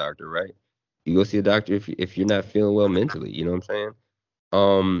see a doctor, right? You go see a doctor if you're not feeling well mentally, you know what I'm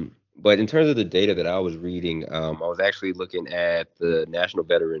saying? But in terms of the data that I was reading, I was actually looking at the National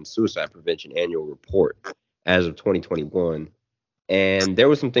Veteran Suicide Prevention Annual Report as of 2021. And there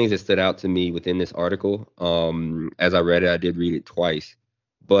were some things that stood out to me within this article. As I read it, I did read it twice.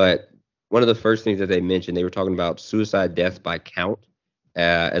 But one of the first things that they mentioned, they were talking about suicide deaths by count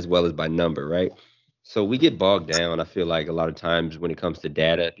as well as by number, right? So we get bogged down, I feel like, a lot of times when it comes to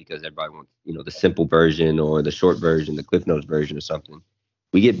data because everybody wants, the simple version or the short version, the Cliff Notes version or something.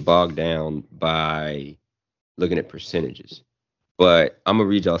 We get bogged down by looking at percentages. But I'm going to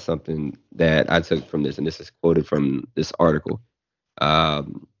read y'all something that I took from this, and this is quoted from this article. To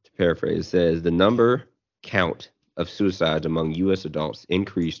paraphrase, it says, the number count of suicides among U.S. adults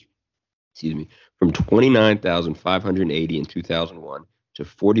increased, from 29,580 in 2001 to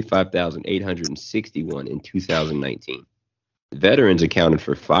 45,861 in 2019. Veterans accounted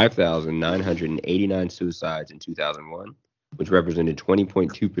for 5,989 suicides in 2001, which represented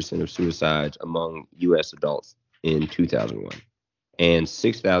 20.2% of suicides among U.S. adults in 2001, and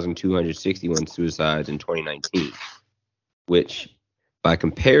 6,261 suicides in 2019, which by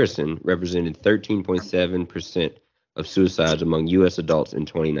comparison represented 13.7% of suicides among U.S. adults in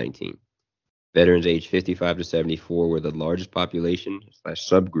 2019. Veterans aged 55 to 74 were the largest population /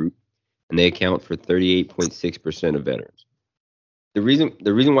 subgroup, and they account for 38.6% of veterans. The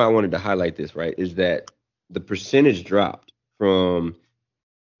reason why I wanted to highlight this, right, is that the percentage dropped from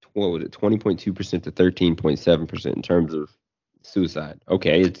 20.2% to 13.7% in terms of suicide.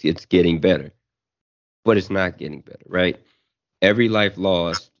 Okay, it's getting better, but it's not getting better, right? Every life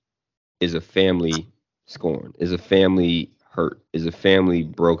lost is a family scorned, is a family hurt, is a family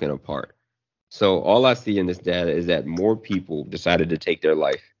broken apart. So all I see in this data is that more people decided to take their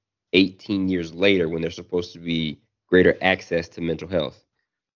life 18 years later when there's supposed to be greater access to mental health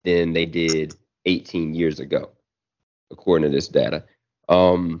than they did 18 years ago, according to this data.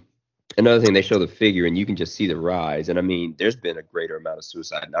 Another thing, they show the figure and you can just see the rise. And I mean, there's been a greater amount of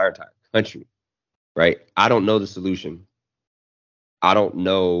suicide in our entire country, right? I don't know the solution. I don't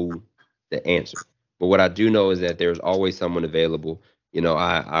know the answer. But what I do know is that there's always someone available. You know,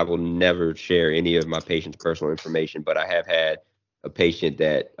 I will never share any of my patients' personal information, but I have had a patient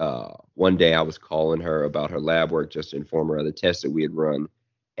that one day I was calling her about her lab work just to inform her of the tests that we had run.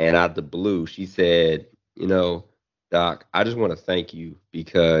 And out of the blue, she said, you know, Doc, I just want to thank you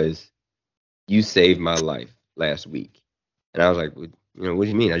because you saved my life last week. And I was like, well, you know, what do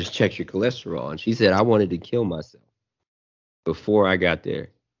you mean? I just checked your cholesterol. And she said, I wanted to kill myself before I got there.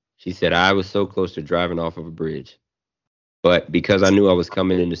 She said, I was so close to driving off of a bridge. But because I knew I was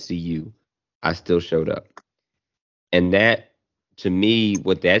coming in to see you, I still showed up. And that, to me,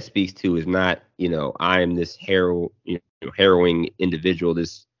 what that speaks to is not, you know, I am this harrowing individual,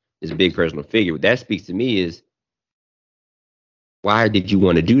 this big personal figure. What that speaks to me is, why did you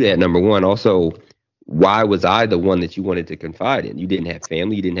want to do that? Number one. Also, why was I the one that you wanted to confide in? You didn't have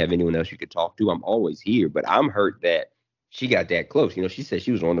family. You didn't have anyone else you could talk to. I'm always here. But I'm hurt that she got that close. You know, she said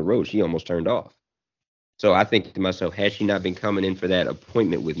she was on the road. She almost turned off. So I think to myself, had she not been coming in for that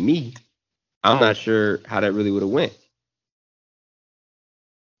appointment with me, I'm not sure how that really would have went.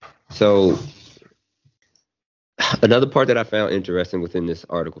 So another part that I found interesting within this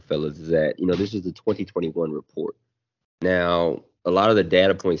article, fellas, is that, you know, this is the 2021 report. Now, a lot of the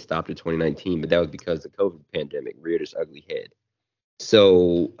data points stopped at 2019, but that was because the COVID pandemic reared its ugly head.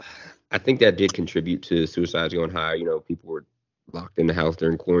 So I think that did contribute to suicides going higher. You know, people were locked in the house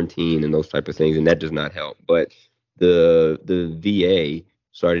during quarantine and those type of things, and that does not help. But the VA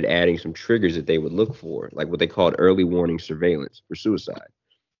started adding some triggers that they would look for, like what they called early warning surveillance for suicide.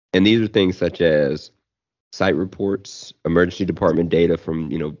 And these are things such as site reports, emergency department data from,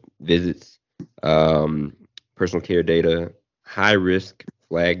 you know, visits, personal care data, high risk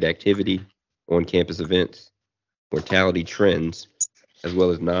flagged activity, on campus events, mortality trends, as well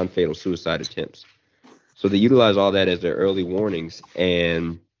as non-fatal suicide attempts. So they utilize all that as their early warnings,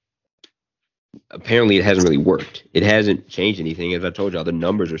 and apparently it hasn't really worked. It hasn't changed anything. As I told y'all, the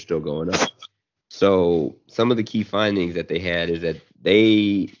numbers are still going up. So some of the key findings that they had is that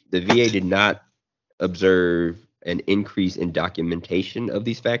the VA did not observe an increase in documentation of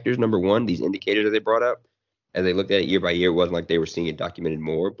these factors. Number one, these indicators that they brought up, as they looked at it year by year, it wasn't like they were seeing it documented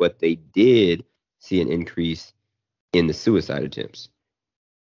more, but they did see an increase in the suicide attempts.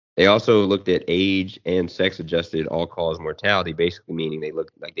 They also looked at age and sex adjusted all cause mortality, basically meaning they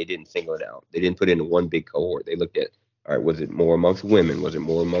looked like they didn't single it out. They didn't put it in one big cohort. They looked at, all right, was it more amongst women? Was it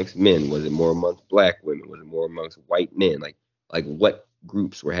more amongst men? Was it more amongst black women? Was it more amongst white men? Like what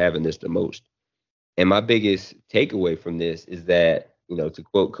groups were having this the most? And my biggest takeaway from this is that, you know, to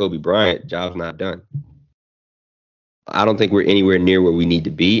quote Kobe Bryant, job's not done. I don't think we're anywhere near where we need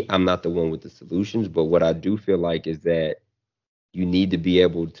to be. I'm not the one with the solutions, but what I do feel like is that you need to be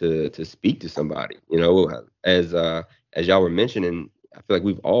able to speak to somebody. You know, as y'all were mentioning, I feel like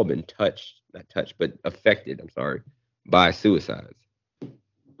we've all been affected, by suicides.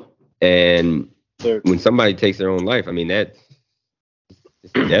 And when somebody takes their own life, I mean, that's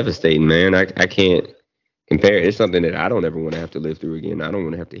devastating, man. I can't compare it. It's something that I don't ever want to have to live through again. I don't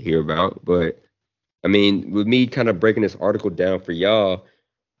want to have to hear about. But I mean, with me kind of breaking this article down for y'all,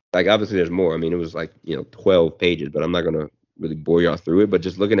 like obviously there's more. I mean, it was like, 12 pages, but I'm not going to really bore y'all through it. But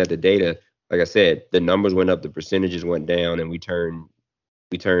just looking at the data, like I said, the numbers went up, the percentages went down, and we turn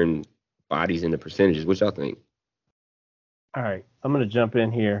bodies into percentages. What y'all think? All right, I'm going to jump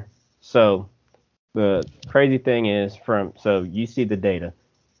in here. So The crazy thing is so you see the data,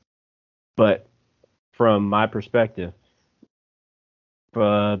 but from my perspective,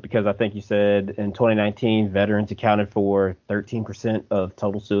 because I think you said in 2019 veterans accounted for 13% of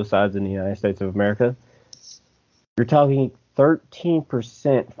total suicides in the United States of America. You're talking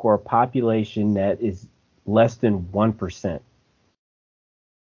 13% for a population that is less than 1%.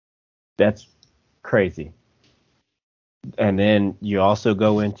 That's crazy. And then you also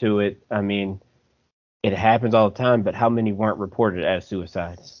go into it. I mean, it happens all the time, but how many weren't reported as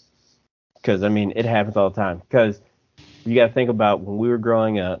suicides? Because, I mean, it happens all the time. Because you got to think about when we were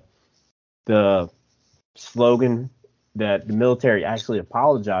growing up, the slogan that the military actually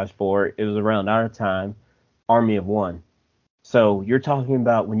apologized for, it was around our time, Army of One. So you're talking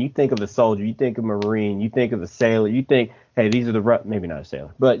about when you think of a soldier, you think of a Marine, you think of a sailor, you think, hey, these are the rough, maybe not a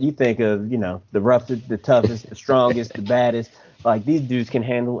sailor, but you think of, the roughest, the toughest, the strongest, the baddest. Like these dudes can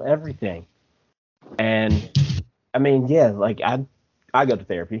handle everything. And I mean, yeah, like I go to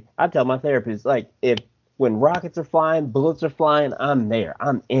therapy. I tell my therapist, like, if when rockets are flying, bullets are flying, I'm there.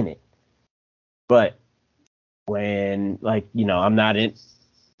 I'm in it. But when I'm not in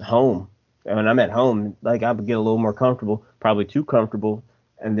home, and when I'm at home, like I would get a little more comfortable, probably too comfortable,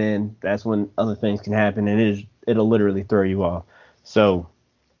 and then that's when other things can happen, and it'll literally throw you off. So,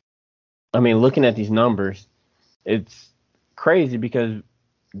 I mean, looking at these numbers, it's crazy because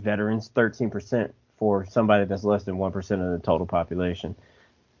veterans 13% for somebody that's less than 1% of the total population,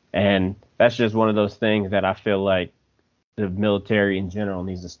 and that's just one of those things that I feel like the military in general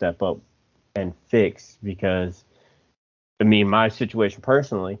needs to step up and fix because I mean, my situation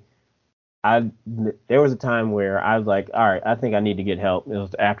personally, I there was a time where I was like, all right, I think I need to get help. It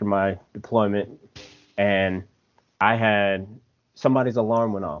was after my deployment, and I had somebody's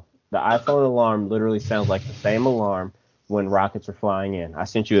alarm went off. The iPhone alarm literally sounds like the same alarm when rockets are flying in. I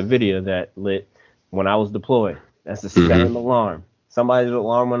sent you a video that lit when I was deployed. That's the same alarm. Somebody's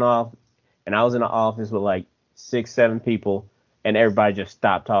alarm went off, and I was in the office with like 6, 7 people, and everybody just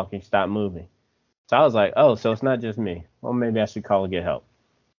stopped talking, stopped moving. So I was like, oh, so it's not just me. Well, maybe I should call and get help.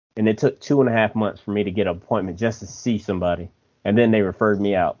 And it took 2.5 months for me to get an appointment just to see somebody. And then they referred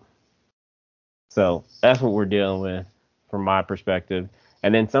me out. So that's what we're dealing with from my perspective.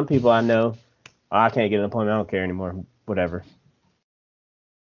 And then some people I know, oh, I can't get an appointment. I don't care anymore. Whatever.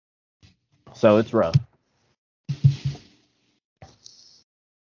 So it's rough.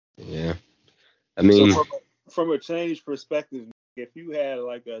 Yeah. I mean, So from a change perspective, if you had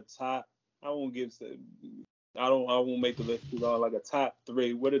like a top, I won't give, I won't make the list too long. Like a top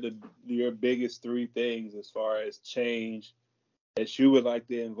three, what are your biggest three things as far as change that you would like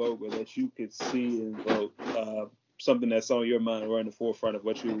to invoke or that you could see invoke? Something that's on your mind or in the forefront of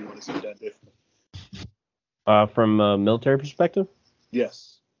what you want to see done different. From a military perspective,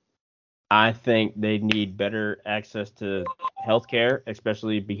 Yes. I think they need better access to healthcare,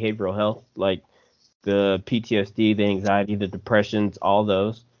 especially behavioral health, like the PTSD, the anxiety, the depressions, all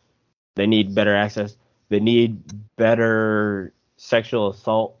those. They need better access. They need better sexual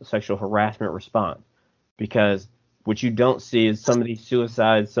assault, sexual harassment response. Because what you don't see is some of these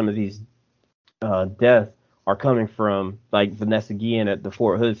suicides, some of these deaths are coming from like Vanessa Guillen at the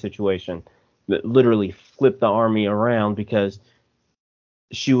Fort Hood situation that literally flipped the army around because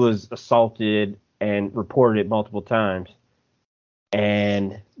she was assaulted and reported it multiple times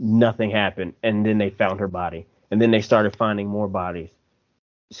and nothing happened. And then they found her body. And then they started finding more bodies.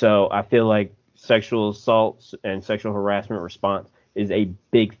 So I feel like sexual assault and sexual harassment response is a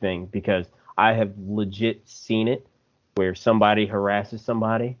big thing because I have legit seen it where somebody harasses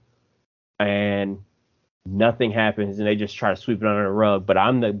somebody and nothing happens and they just try to sweep it under the rug. But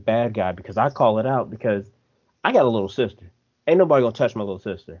I'm the bad guy because I call it out because I got a little sister. Ain't nobody gonna touch my little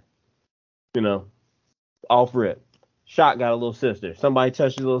sister. Off rip. Shot got a little sister. Somebody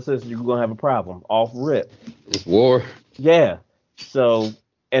touches your little sister, you're gonna have a problem. Off rip. it's war. Yeah. So,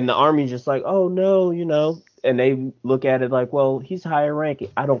 and the army's just like, oh no, and they look at it like, well, he's higher ranking.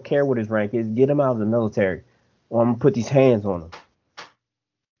 I don't care what his rank is. Get him out of the military, or I'm gonna put these hands on him.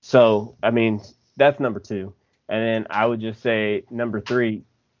 So, I mean, that's number two. And then I would just say number three,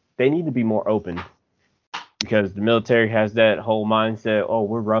 they need to be more open because the military has that whole mindset, oh,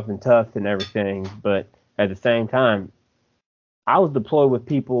 we're rough and tough and everything. But at the same time, I was deployed with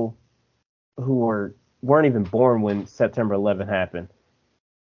people who weren't even born when September 11th happened.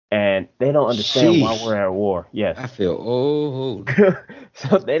 And they don't understand why we're at war. Yes. I feel old.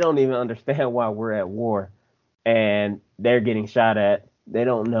 So they don't even understand why we're at war. And they're getting shot at. They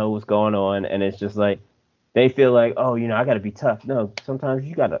don't know what's going on. And it's just like, they feel like, oh, I got to be tough. No, sometimes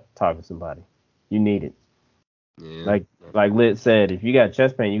you got to talk to somebody. You need it. Yeah. Like Lit said, if you got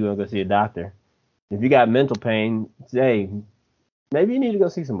chest pain, you're going to go see a doctor. If you got mental pain, hey, maybe you need to go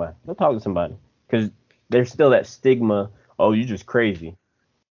see somebody. Go talk to somebody. Because there's still that stigma, oh, you just crazy.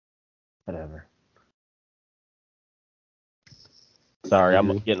 Whatever. Sorry,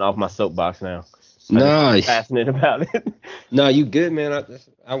 I'm getting off my soapbox now. Nice. Passionate about it. No, you good, man.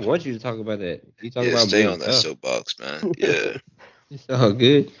 I want you to talk about that. You talk about stay being on that tough. soapbox, man. Yeah. It's all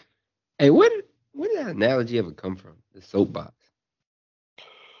good. Hey, where did that analogy ever come from? The soapbox.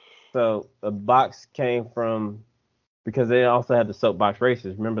 So the box came from because they also had the soapbox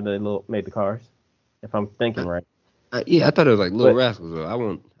races. Remember they made the cars? If I'm thinking right. Yeah, I thought it was like Little But- Rascals. Though. I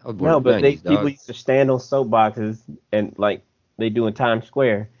was born No, in but the 90s, people dog. used to stand on soapboxes and like they do in Times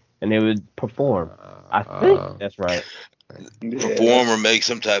Square, and they would perform. I think that's right. Perform or make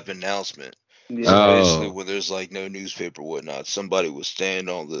some type of announcement. Yeah. Especially when there's like no newspaper, whatnot. Somebody would stand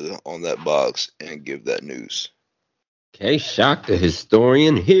on that box and give that news. Okay, shock the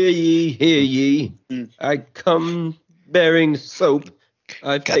historian. Hear ye, hear ye. I come bearing soap.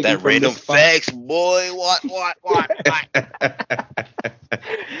 I've Got taken that from random the spot. facts, boy. What?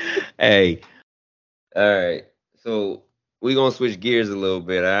 Hey, all right. So we're gonna switch gears a little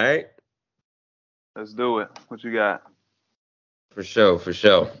bit. All right, Let's do it. What you got? for sure, for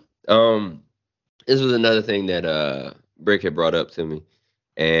sure. This was another thing that Brick had brought up to me,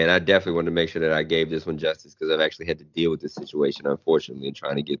 and I definitely wanted to make sure that I gave this one justice because I've actually had to deal with this situation, unfortunately, and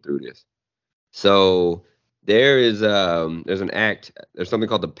trying to get through this. So there's an act. There's something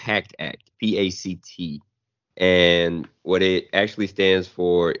called the PACT Act, PACT, and what it actually stands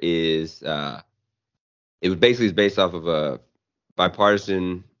for is it was basically based off of a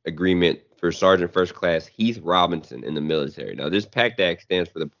bipartisan agreement for Sergeant First Class Heath Robinson in the military. Now, this PACT Act stands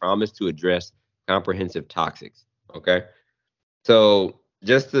for the Promise to Address Comprehensive Toxics. Okay, so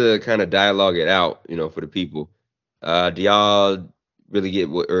just to kind of dialogue it out, for the people, do y'all really get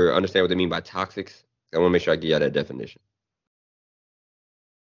or understand what they mean by toxics? I want to make sure I give y'all that definition.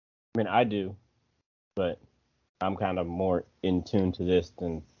 I mean, I do, but I'm kind of more in tune to this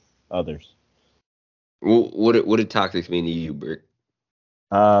than others. What did toxics mean to you, Brick?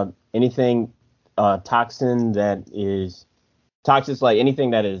 Anything toxin that is toxic, like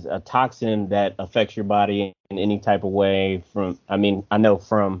anything that is a toxin that affects your body in any type of way. I know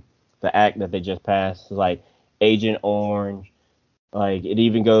from the act that they just passed, like Agent Orange, like it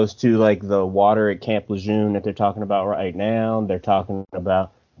even goes to like the water at Camp Lejeune that they're talking about right now. They're talking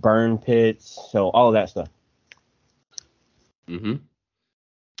about burn pits, so all of that stuff. Mm-hmm.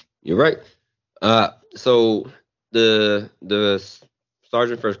 You're right. So the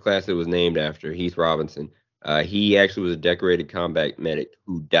Sergeant First Class it was named after, Heath Robinson. He actually was a decorated combat medic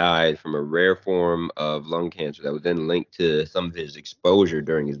who died from a rare form of lung cancer that was then linked to some of his exposure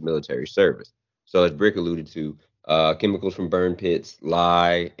during his military service. So as Brick alluded to, chemicals from burn pits,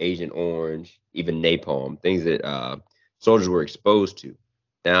 lye, Agent Orange, even napalm, things that soldiers were exposed to.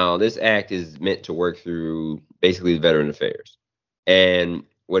 Now, this act is meant to work through basically veteran affairs. And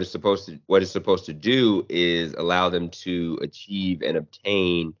what it's supposed to do is allow them to achieve and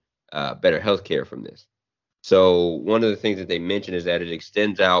obtain better health care from this. So one of the things that they mention is that it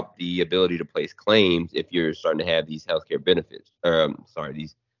extends out the ability to place claims if you're starting to have these healthcare benefits.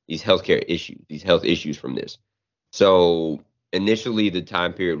 These healthcare issues, these health issues from this. So initially the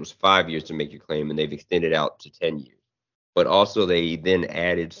time period was 5 years to make your claim, and they've extended out to 10 years. But also they then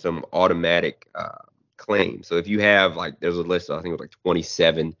added some automatic claim. So if you have there's a list of, I think it was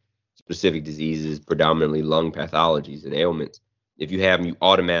 27 specific diseases, predominantly lung pathologies and ailments. If you have them, you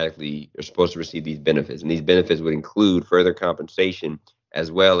automatically are supposed to receive these benefits. And these benefits would include further compensation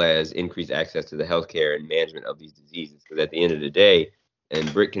as well as increased access to the healthcare and management of these diseases. Because at the end of the day,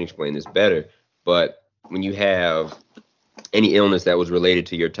 and Britt can explain this better, but when you have any illness that was related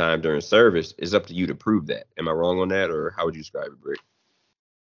to your time during service, it's up to you to prove that. Am I wrong on that, or how would you describe it, Britt?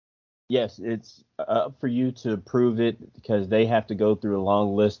 Yes, it's up for you to prove it because they have to go through a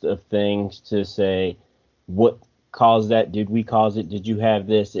long list of things to say what caused that. Did we cause it? Did you have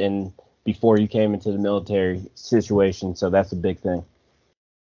this? And before you came into the military situation, so that's a big thing.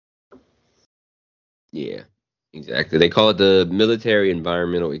 Yeah, exactly. They call it the military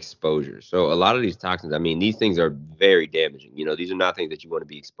environmental exposure. So a lot of these toxins, I mean, these things are very damaging. These are not things that you want to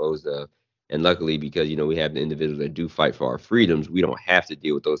be exposed to. And luckily, because, we have the individuals that do fight for our freedoms, we don't have to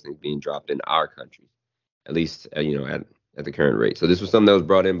deal with those things being dropped in our country, at least, at the current rate. So this was something that was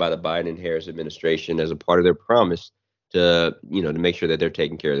brought in by the Biden and Harris administration as a part of their promise to, to make sure that they're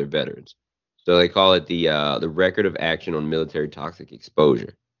taking care of their veterans. So they call it the Record of Action on Military Toxic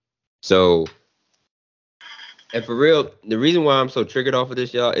Exposure. So, and for real, the reason why I'm so triggered off of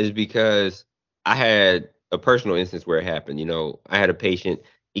this, y'all, is because I had a personal instance where it happened. I had a patient.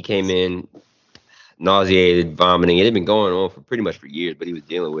 He came in. nauseated, vomiting. It had been going on for pretty much for years, but he was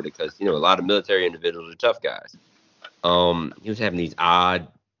dealing with it because, a lot of military individuals are tough guys. He was having these odd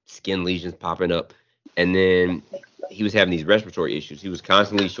skin lesions popping up, and then he was having these respiratory issues. He was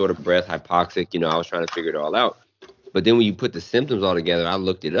constantly short of breath, hypoxic. I was trying to figure it all out. But then when you put the symptoms all together, I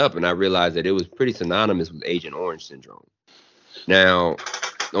looked it up and I realized that it was pretty synonymous with Agent Orange syndrome. Now,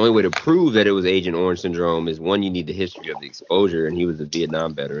 the only way to prove that it was Agent Orange syndrome is, one, you need the history of the exposure, and he was a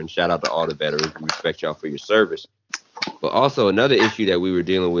Vietnam veteran. Shout out to all the veterans. We respect y'all for your service. But also another issue that we were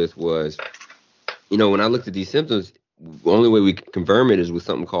dealing with was, when I looked at these symptoms, the only way we could confirm it is with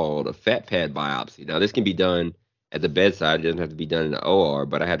something called a fat pad biopsy. Now, this can be done at the bedside. It doesn't have to be done in the OR,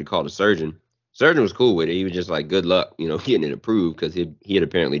 but I had to call the surgeon. Surgeon was cool with it. He was just like, good luck, getting it approved, because he had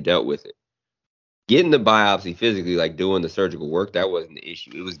apparently dealt with it. Getting the biopsy physically, like doing the surgical work, that wasn't the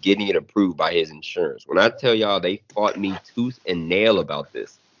issue. It was getting it approved by his insurance. When I tell y'all, they fought me tooth and nail about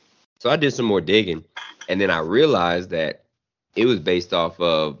this. So I did some more digging, and then I realized that it was based off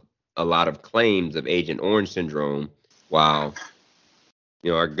of a lot of claims of Agent Orange syndrome, while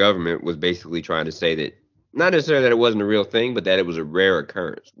our government was basically trying to say that, not necessarily that it wasn't a real thing, but that it was a rare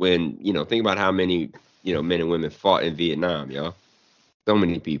occurrence. When, think about how many, men and women fought in Vietnam, y'all. So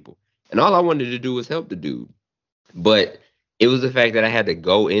many people. And all I wanted to do was help the dude. But it was the fact that I had to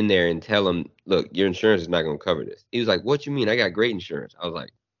go in there and tell him, look, your insurance is not going to cover this. He was like, what you mean? I got great insurance. I was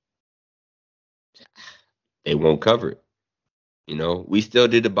like, they won't cover it. We still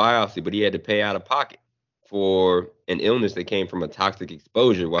did the biopsy, but he had to pay out of pocket for an illness that came from a toxic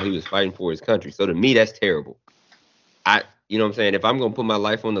exposure while he was fighting for his country. So to me, that's terrible. You know what I'm saying? If I'm going to put my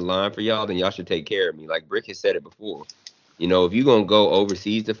life on the line for y'all, then y'all should take care of me. Like Brick has said it before. If you're going to go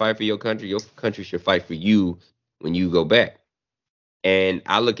overseas to fight for your country should fight for you when you go back. And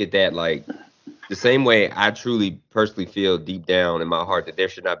I look at that like the same way I truly personally feel deep down in my heart that there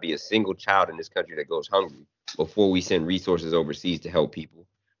should not be a single child in this country that goes hungry before we send resources overseas to help people.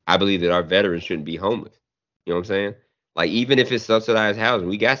 I believe that our veterans shouldn't be homeless. You know what I'm saying? Like, even if it's subsidized housing,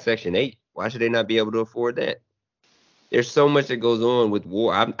 we got Section 8. Why should they not be able to afford that? There's so much that goes on with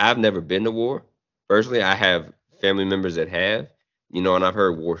war. I've never been to war. Personally, I have family members that have, and I've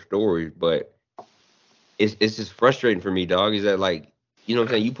heard war stories, but it's just frustrating for me, dog, is that, like, what I'm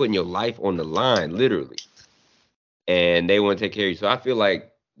saying? You putting your life on the line, literally, and they want to take care of you. So I feel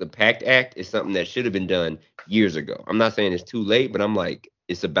like the PACT Act is something that should have been done years ago. I'm not saying it's too late, but I'm like,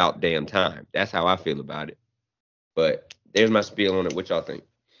 it's about damn time. That's how I feel about it. But there's my spiel on it. What y'all think?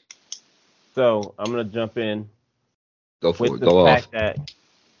 So I'm gonna jump in. Go for with it. the Go fact off. that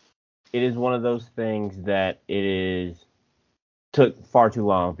it is one of those things that took far too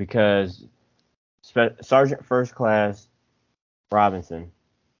long, because Sergeant First Class Robinson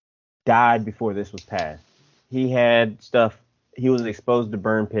died before this was passed. He had stuff. He was exposed to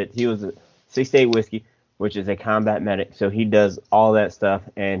burn pits. He was a 68 whiskey, which is a combat medic, so he does all that stuff.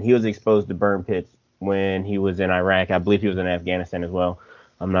 And he was exposed to burn pits when he was in Iraq. I believe he was in Afghanistan as well.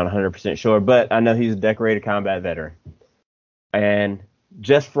 I'm not 100% sure, but I know he's a decorated combat veteran. And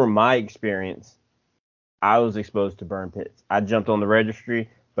just from my experience, I was exposed to burn pits. I jumped on the registry,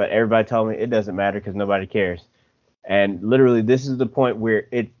 but everybody told me it doesn't matter because nobody cares. And literally, this is the point where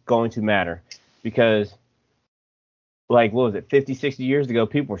it's going to matter, because, like, what was it, 50, 60 years ago,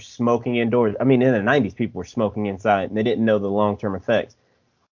 people were smoking indoors. I mean, in the 90s, people were smoking inside, and they didn't know the long-term effects.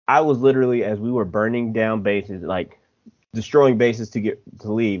 I was literally, as we were burning down bases, like destroying bases to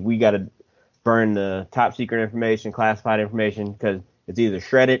leave, we got to burn the top secret information, classified information, because it's either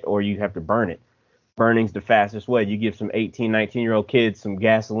shred it or you have to burn it. Burning's the fastest way. You give some 18, 19-year-old kids some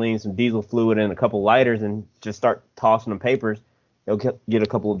gasoline, some diesel fluid, and a couple lighters, and just start tossing them papers, they'll get a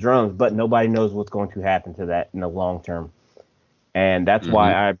couple of drums, but nobody knows what's going to happen to that in the long term. And that's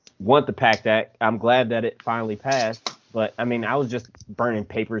why I want the PACT Act. I'm glad that it finally passed. But, I mean, I was just burning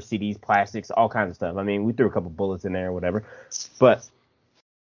papers, CDs, plastics, all kinds of stuff. I mean, we threw a couple bullets in there or whatever. But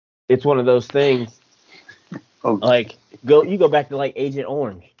it's one of those things, like, you go back to, like, Agent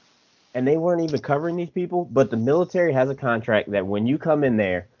Orange. And they weren't even covering these people. But the military has a contract that when you come in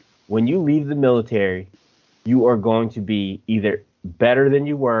there, when you leave the military, you are going to be either better than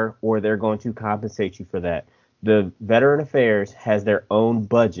you were, or they're going to compensate you for that. The Veteran Affairs has their own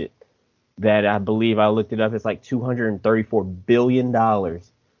budget that I believe, I looked it up, it's like $234 billion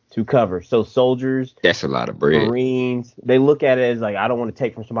to cover. So soldiers, that's a lot of bread. Marines, they look at it as like, I don't want to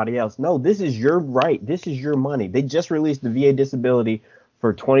take from somebody else. No, this is your right. This is your money. They just released the VA disability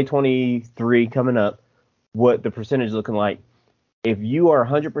for 2023 coming up, what the percentage is looking like. If you are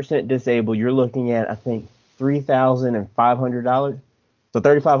 100% disabled, you're looking at, I think, $3,500. So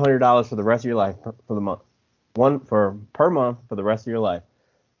 $3,500 for the rest of your life, for the month. Per month for the rest of your life.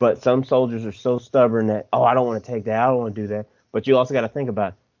 But some soldiers are so stubborn that, oh, I don't want to take that. I don't want to do that. But you also got to think about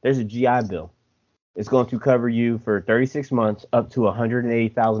it. There's a GI Bill. It's going to cover you for 36 months up to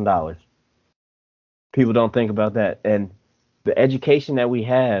 $180,000. People don't think about that. And the education that we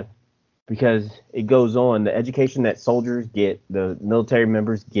have, because it goes on, the education that soldiers get, the military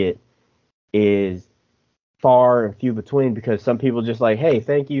members get, is far and few between because some people just like, hey,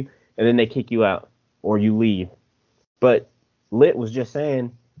 thank you, and then they kick you out or you leave. But Lit was just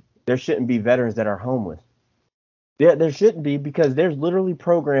saying there shouldn't be veterans that are homeless. Yeah, there shouldn't be because there's literally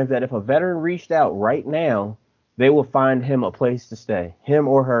programs that if a veteran reached out right now, they will find him a place to stay, him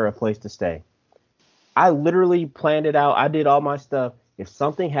or her a place to stay. I literally planned it out. I did all my stuff. If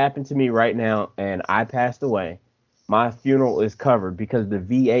something happened to me right now and I passed away, my funeral is covered because the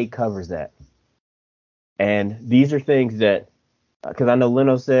VA covers that. And these are things that, because I know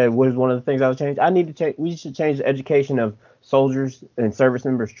Leno said, what is one of the things I would change? I need to change. We should change the education of soldiers and service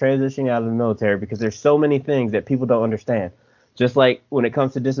members transitioning out of the military because there's so many things that people don't understand. Just like when it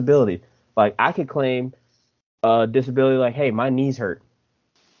comes to disability, like I could claim disability, like, hey, my knees hurt.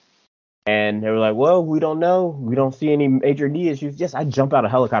 And they were like, well, we don't know. We don't see any major knee issues. Yes, I jump out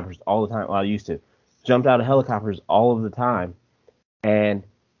of helicopters all the time. Well, I used to. Jumped out of helicopters all of the time. And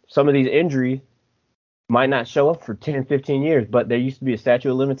some of these injuries might not show up for 10, 15 years, but there used to be a statute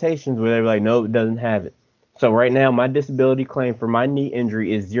of limitations where they were like, no, it doesn't have it. So right now, my disability claim for my knee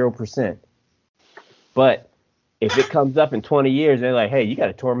injury is 0%. But if it comes up in 20 years, they're like, hey, you got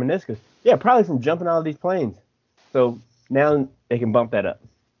a torn meniscus. Yeah, probably from jumping out of these planes. So now they can bump that up.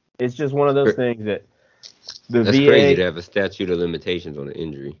 It's just one of those things that the That's VA. crazy to have a statute of limitations on an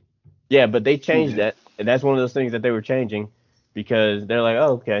injury. Yeah, but they changed that. And that's one of those things that they were changing because they're like,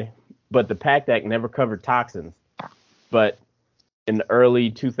 oh, okay. But the PACT Act never covered toxins. But in the early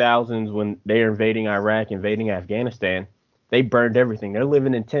 2000s, when they were invading Iraq, invading Afghanistan, they burned everything. They're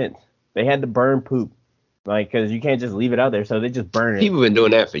living in tents. They had to burn poop, like, because you can't just leave it out there. So they just burn it. People have been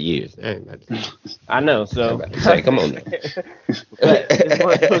doing that for years. I know. So say, come on now. But it's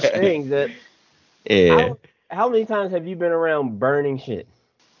one of those things that. Yeah. How many times have you been around burning shit?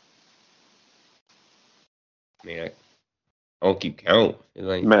 Man, I don't keep count. It's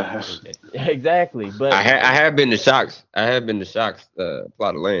like, Exactly, but I have been to shocks. I have been to shocks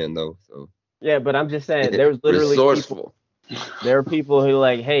plot of land though. So yeah, but I'm just saying there's literally resourceful. There are people who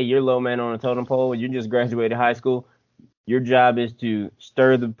like, hey, you're low man on a totem pole. You just graduated high school. Your job is to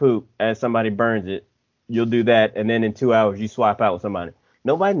stir the poop as somebody burns it. You'll do that, and then in 2 hours you swap out with somebody.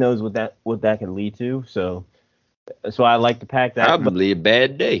 Nobody knows what that can lead to. So that's why I like the PACT Act. Probably a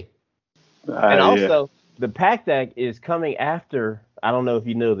bad day. And also, the PACT Act is coming after. I don't know if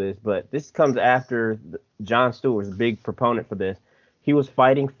you know this, but this comes after Jon Stewart was a big proponent for this. He was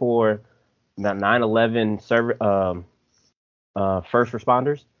fighting for the 9/11 first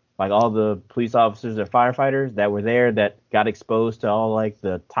responders, like all the police officers and firefighters that were there that got exposed to all like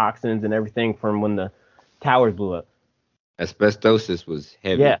the toxins and everything from when the towers blew up. Asbestosis was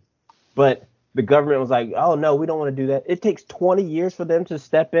heavy. Yeah, but the government was like, oh, no, we don't want to do that. It takes 20 years for them to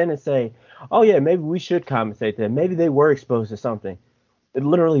step in and say, oh, yeah, maybe we should compensate them. Maybe they were exposed to something. It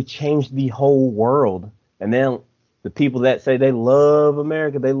literally changed the whole world. And then the people that say they love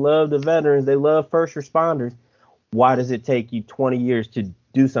America, they love the veterans, they love first responders, why does it take you 20 years to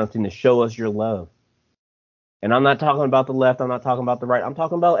do something to show us your love? And I'm not talking about the left. I'm not talking about the right. I'm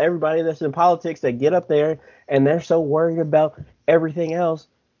talking about everybody that's in politics that get up there and they're so worried about everything else.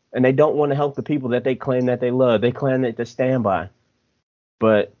 And they don't want to help the people that they claim that they love. They claim that they stand by.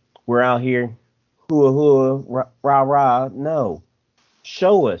 But we're out here, hooah, hooah, rah, rah. No.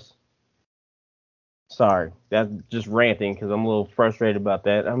 Show us. Sorry. That's just ranting because I'm a little frustrated about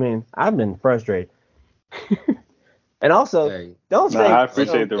that. I mean, I've been frustrated. And also, don't say. I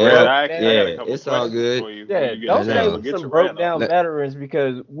appreciate the rant. It's all good. Don't say some broke down veterans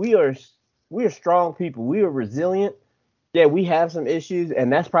because we are strong people. We are resilient. Yeah, we have some issues, and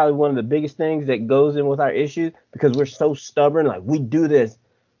that's probably one of the biggest things that goes in with our issues because we're so stubborn. Like, we do this.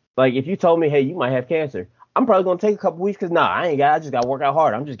 Like, if you told me, hey, you might have cancer, I'm probably going to take a couple weeks because, I just got to work out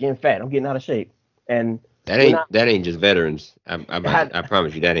hard. I'm just getting fat. I'm getting out of shape. And that ain't just veterans. I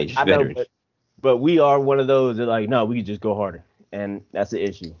promise you that ain't just veterans. But we are one of those that, like, no, we can just go harder. And that's the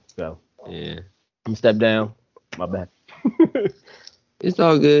issue. So, yeah. I'm going to step down. My bad. It's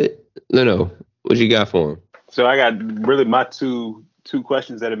all good. Leno, what you got for him? So I got really my two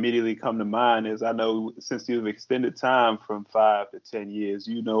questions that immediately come to mind is I know since you've extended time from 5 to 10 years,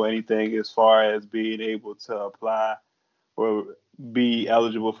 you know anything as far as being able to apply or be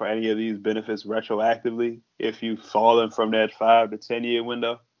eligible for any of these benefits retroactively if you've fallen from that 5 to 10 year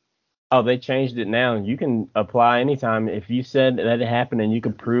window? Oh, they changed it now. You can apply anytime. If you said that it happened and you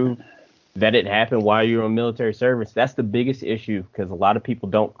can prove that it happened while you're on military service, that's the biggest issue because a lot of people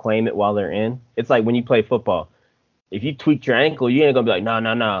don't claim it while they're in. It's like when you play football. If you tweaked your ankle, you ain't going to be like,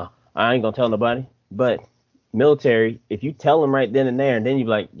 no, I ain't going to tell nobody. But military, if you tell them right then and there, and then you be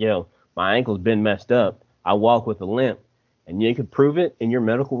like, yo, my ankle's been messed up. I walk with a limp. And you can prove it in your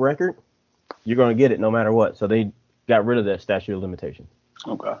medical record, you're going to get it no matter what. So they got rid of that statute of limitation.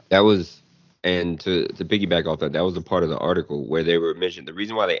 Okay. That was, and to piggyback off that was a part of the article where they were mentioned. The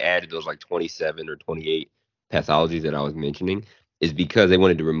reason why they added those like 27 or 28 pathologies that I was mentioning is because they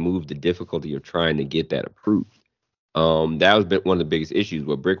wanted to remove the difficulty of trying to get that approved. That was one of the biggest issues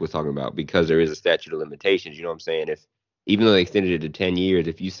what Brick was talking about because there is a statute of limitations. You know what I'm saying? If even though they extended it to 10 years,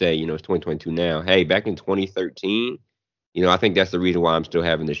 if you say, it's 2022 now, hey, back in 2013, I think that's the reason why I'm still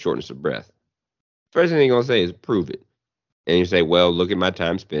having this shortness of breath. First thing they're going to say is prove it. And you say, well, look at my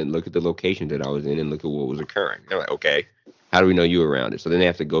time spent, look at the location that I was in, and look at what was occurring. They're like, okay, how do we know you were around it? So then they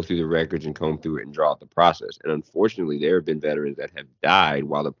have to go through the records and comb through it and draw out the process. And unfortunately, there have been veterans that have died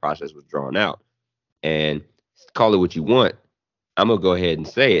while the process was drawn out. And call it what you want. I'm going to go ahead and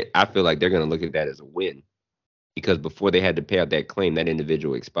say it. I feel like they're going to look at that as a win because before they had to pay out that claim, that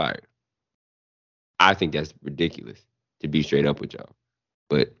individual expired. I think that's ridiculous, to be straight up with y'all.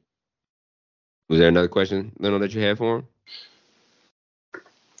 But was there another question, Leno, that you had for him?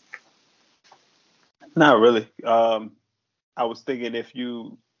 Not really. I was thinking if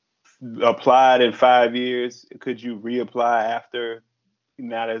you applied in 5 years, could you reapply after?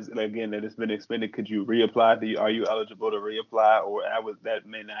 Now that it's been expended, could you reapply? Are you eligible to reapply? Or that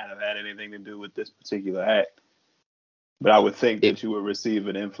may not have had anything to do with this particular act. But I would think that you would receive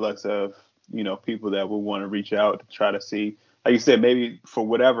an influx of people that would want to reach out to try to see. Like you said, maybe for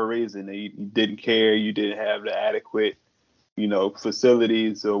whatever reason you didn't care, you didn't have the adequate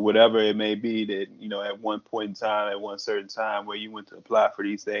facilities or whatever it may be that, at one point in time, at one certain time where you went to apply for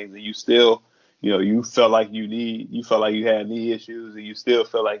these things and you still, you felt like you felt like you had knee issues and you still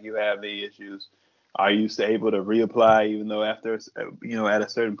feel like you have knee issues. Are you able to reapply even though after, at a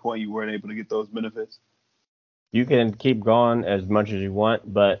certain point you weren't able to get those benefits? You can keep going as much as you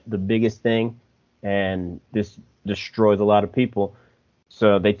want, but the biggest thing, and this destroys a lot of people,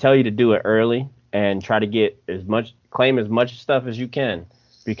 so they tell you to do it early and try to get claim as much stuff as you can,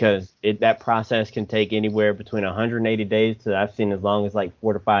 because that process can take anywhere between 180 days to I've seen as long as like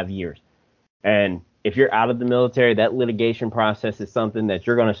 4 to 5 years. And if you're out of the military, that litigation process is something that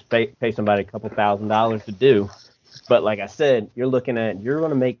you're going to pay somebody a couple $1,000s to do. But like I said, you're going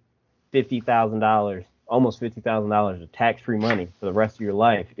to make $50,000, almost $50,000 of tax-free money for the rest of your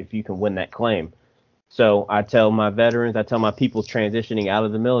life if you can win that claim. So I tell my veterans, I tell my people transitioning out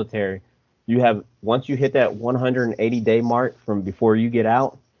of the military, once you hit that 180-day mark from before you get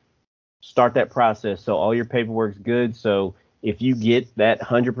out, start that process. So all your paperwork's good. So if you get that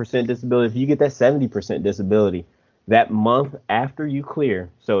 100% disability, if you get that 70% disability, that month after you clear,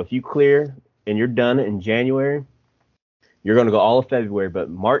 so if you clear and you're done in January, you're going to go all of February, but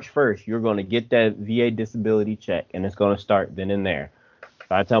March 1st, you're going to get that VA disability check, and it's going to start then and there.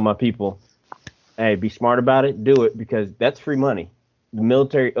 So I tell my people, hey, be smart about it, do it, because that's free money. The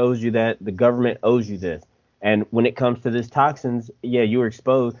military owes you that. The government owes you this. And when it comes to this toxins, yeah, you were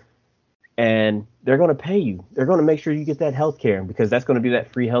exposed, and they're going to pay you. They're going to make sure you get that health care because that's going to be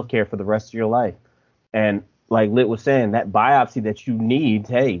that free health care for the rest of your life. And like Lit was saying, that biopsy that you need,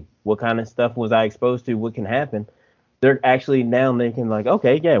 hey, what kind of stuff was I exposed to? What can happen? They're actually now thinking like,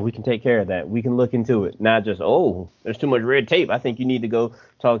 okay, yeah, we can take care of that. We can look into it. Not just, there's too much red tape. I think you need to go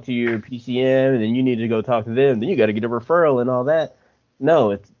talk to your PCM, and then you need to go talk to them. Then you got to get a referral and all that.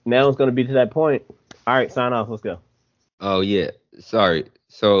 No, it's going to be to that point. All right, sign off. Let's go. Oh, yeah. Sorry.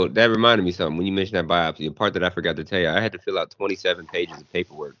 So that reminded me something. When you mentioned that biopsy, a part that I forgot to tell you, I had to fill out 27 pages of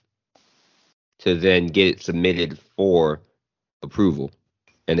paperwork to then get it submitted for approval,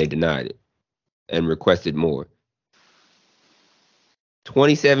 and they denied it and requested more.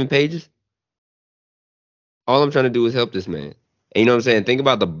 27 pages? All I'm trying to do is help this man. And you know what I'm saying? Think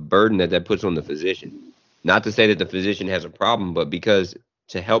about the burden that puts on the physician. Not to say that the physician has a problem, but because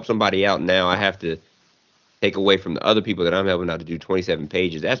to help somebody out now, I have to take away from the other people that I'm helping out to do 27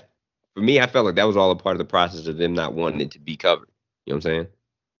 pages. That's, for me, I felt like that was all a part of the process of them not wanting it to be covered. You know what I'm saying?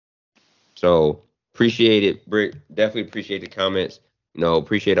 So appreciate it, Brick. Definitely appreciate the comments.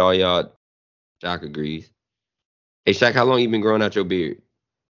 Appreciate all y'all. Jock agrees. Hey, Shaq, how long you been growing out your beard?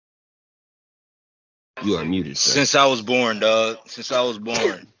 You are muted, sir. Since I was born, dog. Since I was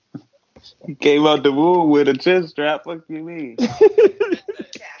born. He came out the womb with a chin strap. What do you mean?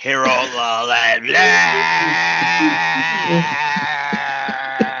 Hear all that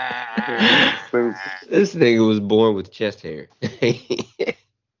This nigga was born with chest hair. He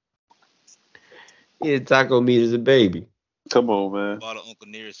had taco meat as a baby. Come on, man. Bottle Uncle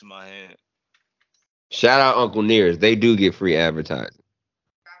Nearest in my hand. Shout out Uncle Nearest. They do get free advertising.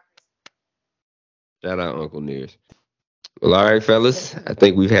 Shout out Uncle Nearest. Well, all right, fellas. I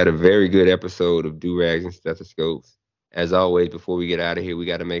think we've had a very good episode of Do-Rags and Stethoscopes. As always, before we get out of here, we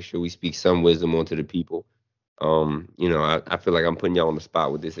got to make sure we speak some wisdom onto the people. I feel like I'm putting y'all on the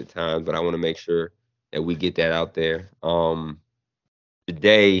spot with this at times, but I want to make sure that we get that out there.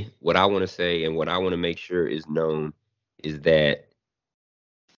 Today, what I want to say and what I want to make sure is known is that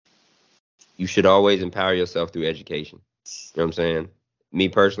you should always empower yourself through education. You know what I'm saying? Me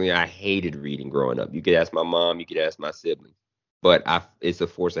personally, I hated reading growing up. You could ask my mom, you could ask my siblings, but it's a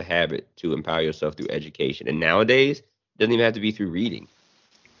force of habit to empower yourself through education. And nowadays, it doesn't even have to be through reading.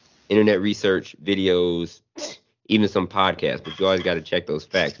 Internet research, videos, even some podcasts, but you always got to check those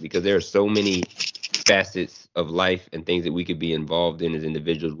facts because there are so many facets of life and things that we could be involved in as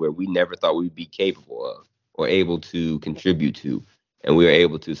individuals where we never thought we'd be capable of or able to contribute to, and we are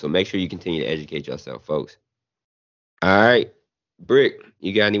able to. So make sure you continue to educate yourself, folks. All right. Brick,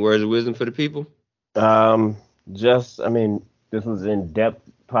 you got any words of wisdom for the people? This was in-depth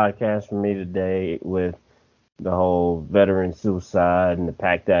podcast for me today with the whole veteran suicide and the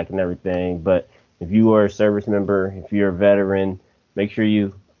PACT Act and everything. But if you are a service member, if you're a veteran, make sure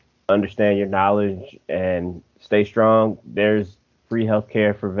you understand your knowledge and stay strong. There's free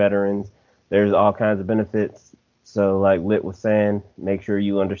healthcare for veterans. There's all kinds of benefits. So like Lit was saying, make sure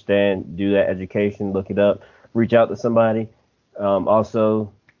you understand, do that education, look it up, reach out to somebody.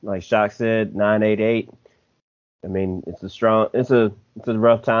 Also, like Shock said, 988. I mean, it's a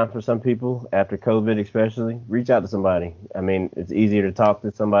rough time for some people after COVID, especially. Reach out to somebody. I mean, it's easier to talk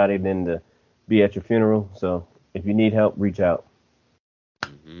to somebody than to be at your funeral. So if you need help, reach out.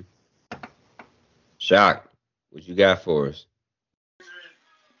 Mm-hmm. Shock, what you got for us?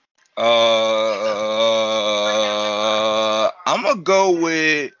 I'm gonna go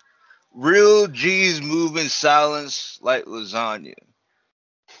with real G's move in silence like lasagna.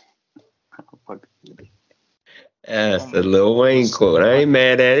 That's a Lil Wayne quote. I ain't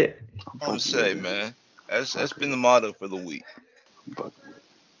mad at it. I'm gonna say, man, that's been the motto for the week.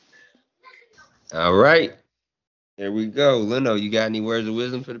 All right. There we go. Leno, you got any words of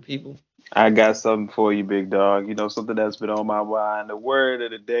wisdom for the people? I got something for you, big dog. You know, something that's been on my mind. The word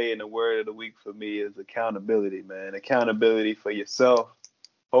of the day and the word of the week for me is accountability, man. Accountability for yourself,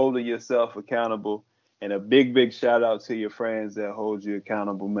 holding yourself accountable, and a big, big shout out to your friends that hold you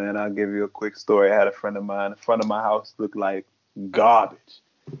accountable, man. I'll give you a quick story. I had a friend of mine. The front of my house looked like garbage.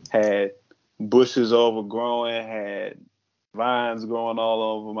 Had bushes overgrowing, had vines growing all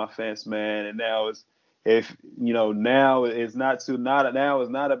over my fence, man. And now now is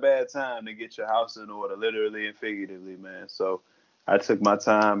not a bad time to get your house in order, literally and figuratively, man. So I took my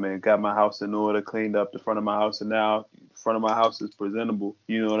time and got my house in order, cleaned up the front of my house, and now the front of my house is presentable.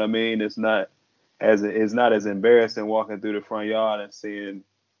 You know what I mean? It's not as embarrassing walking through the front yard and seeing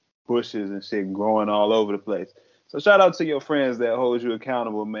bushes and shit growing all over the place. So shout out to your friends that hold you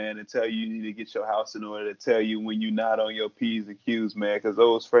accountable, man, and tell you need to get your house in order, to tell you when you're not on your P's and Q's, man, because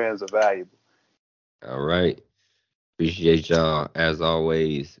those friends are valuable. All right. Appreciate y'all. As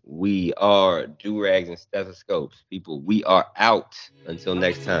always, we are Do-Rags and Stethoscopes. People, we are out. Until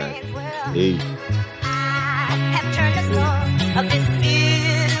next time. Peace.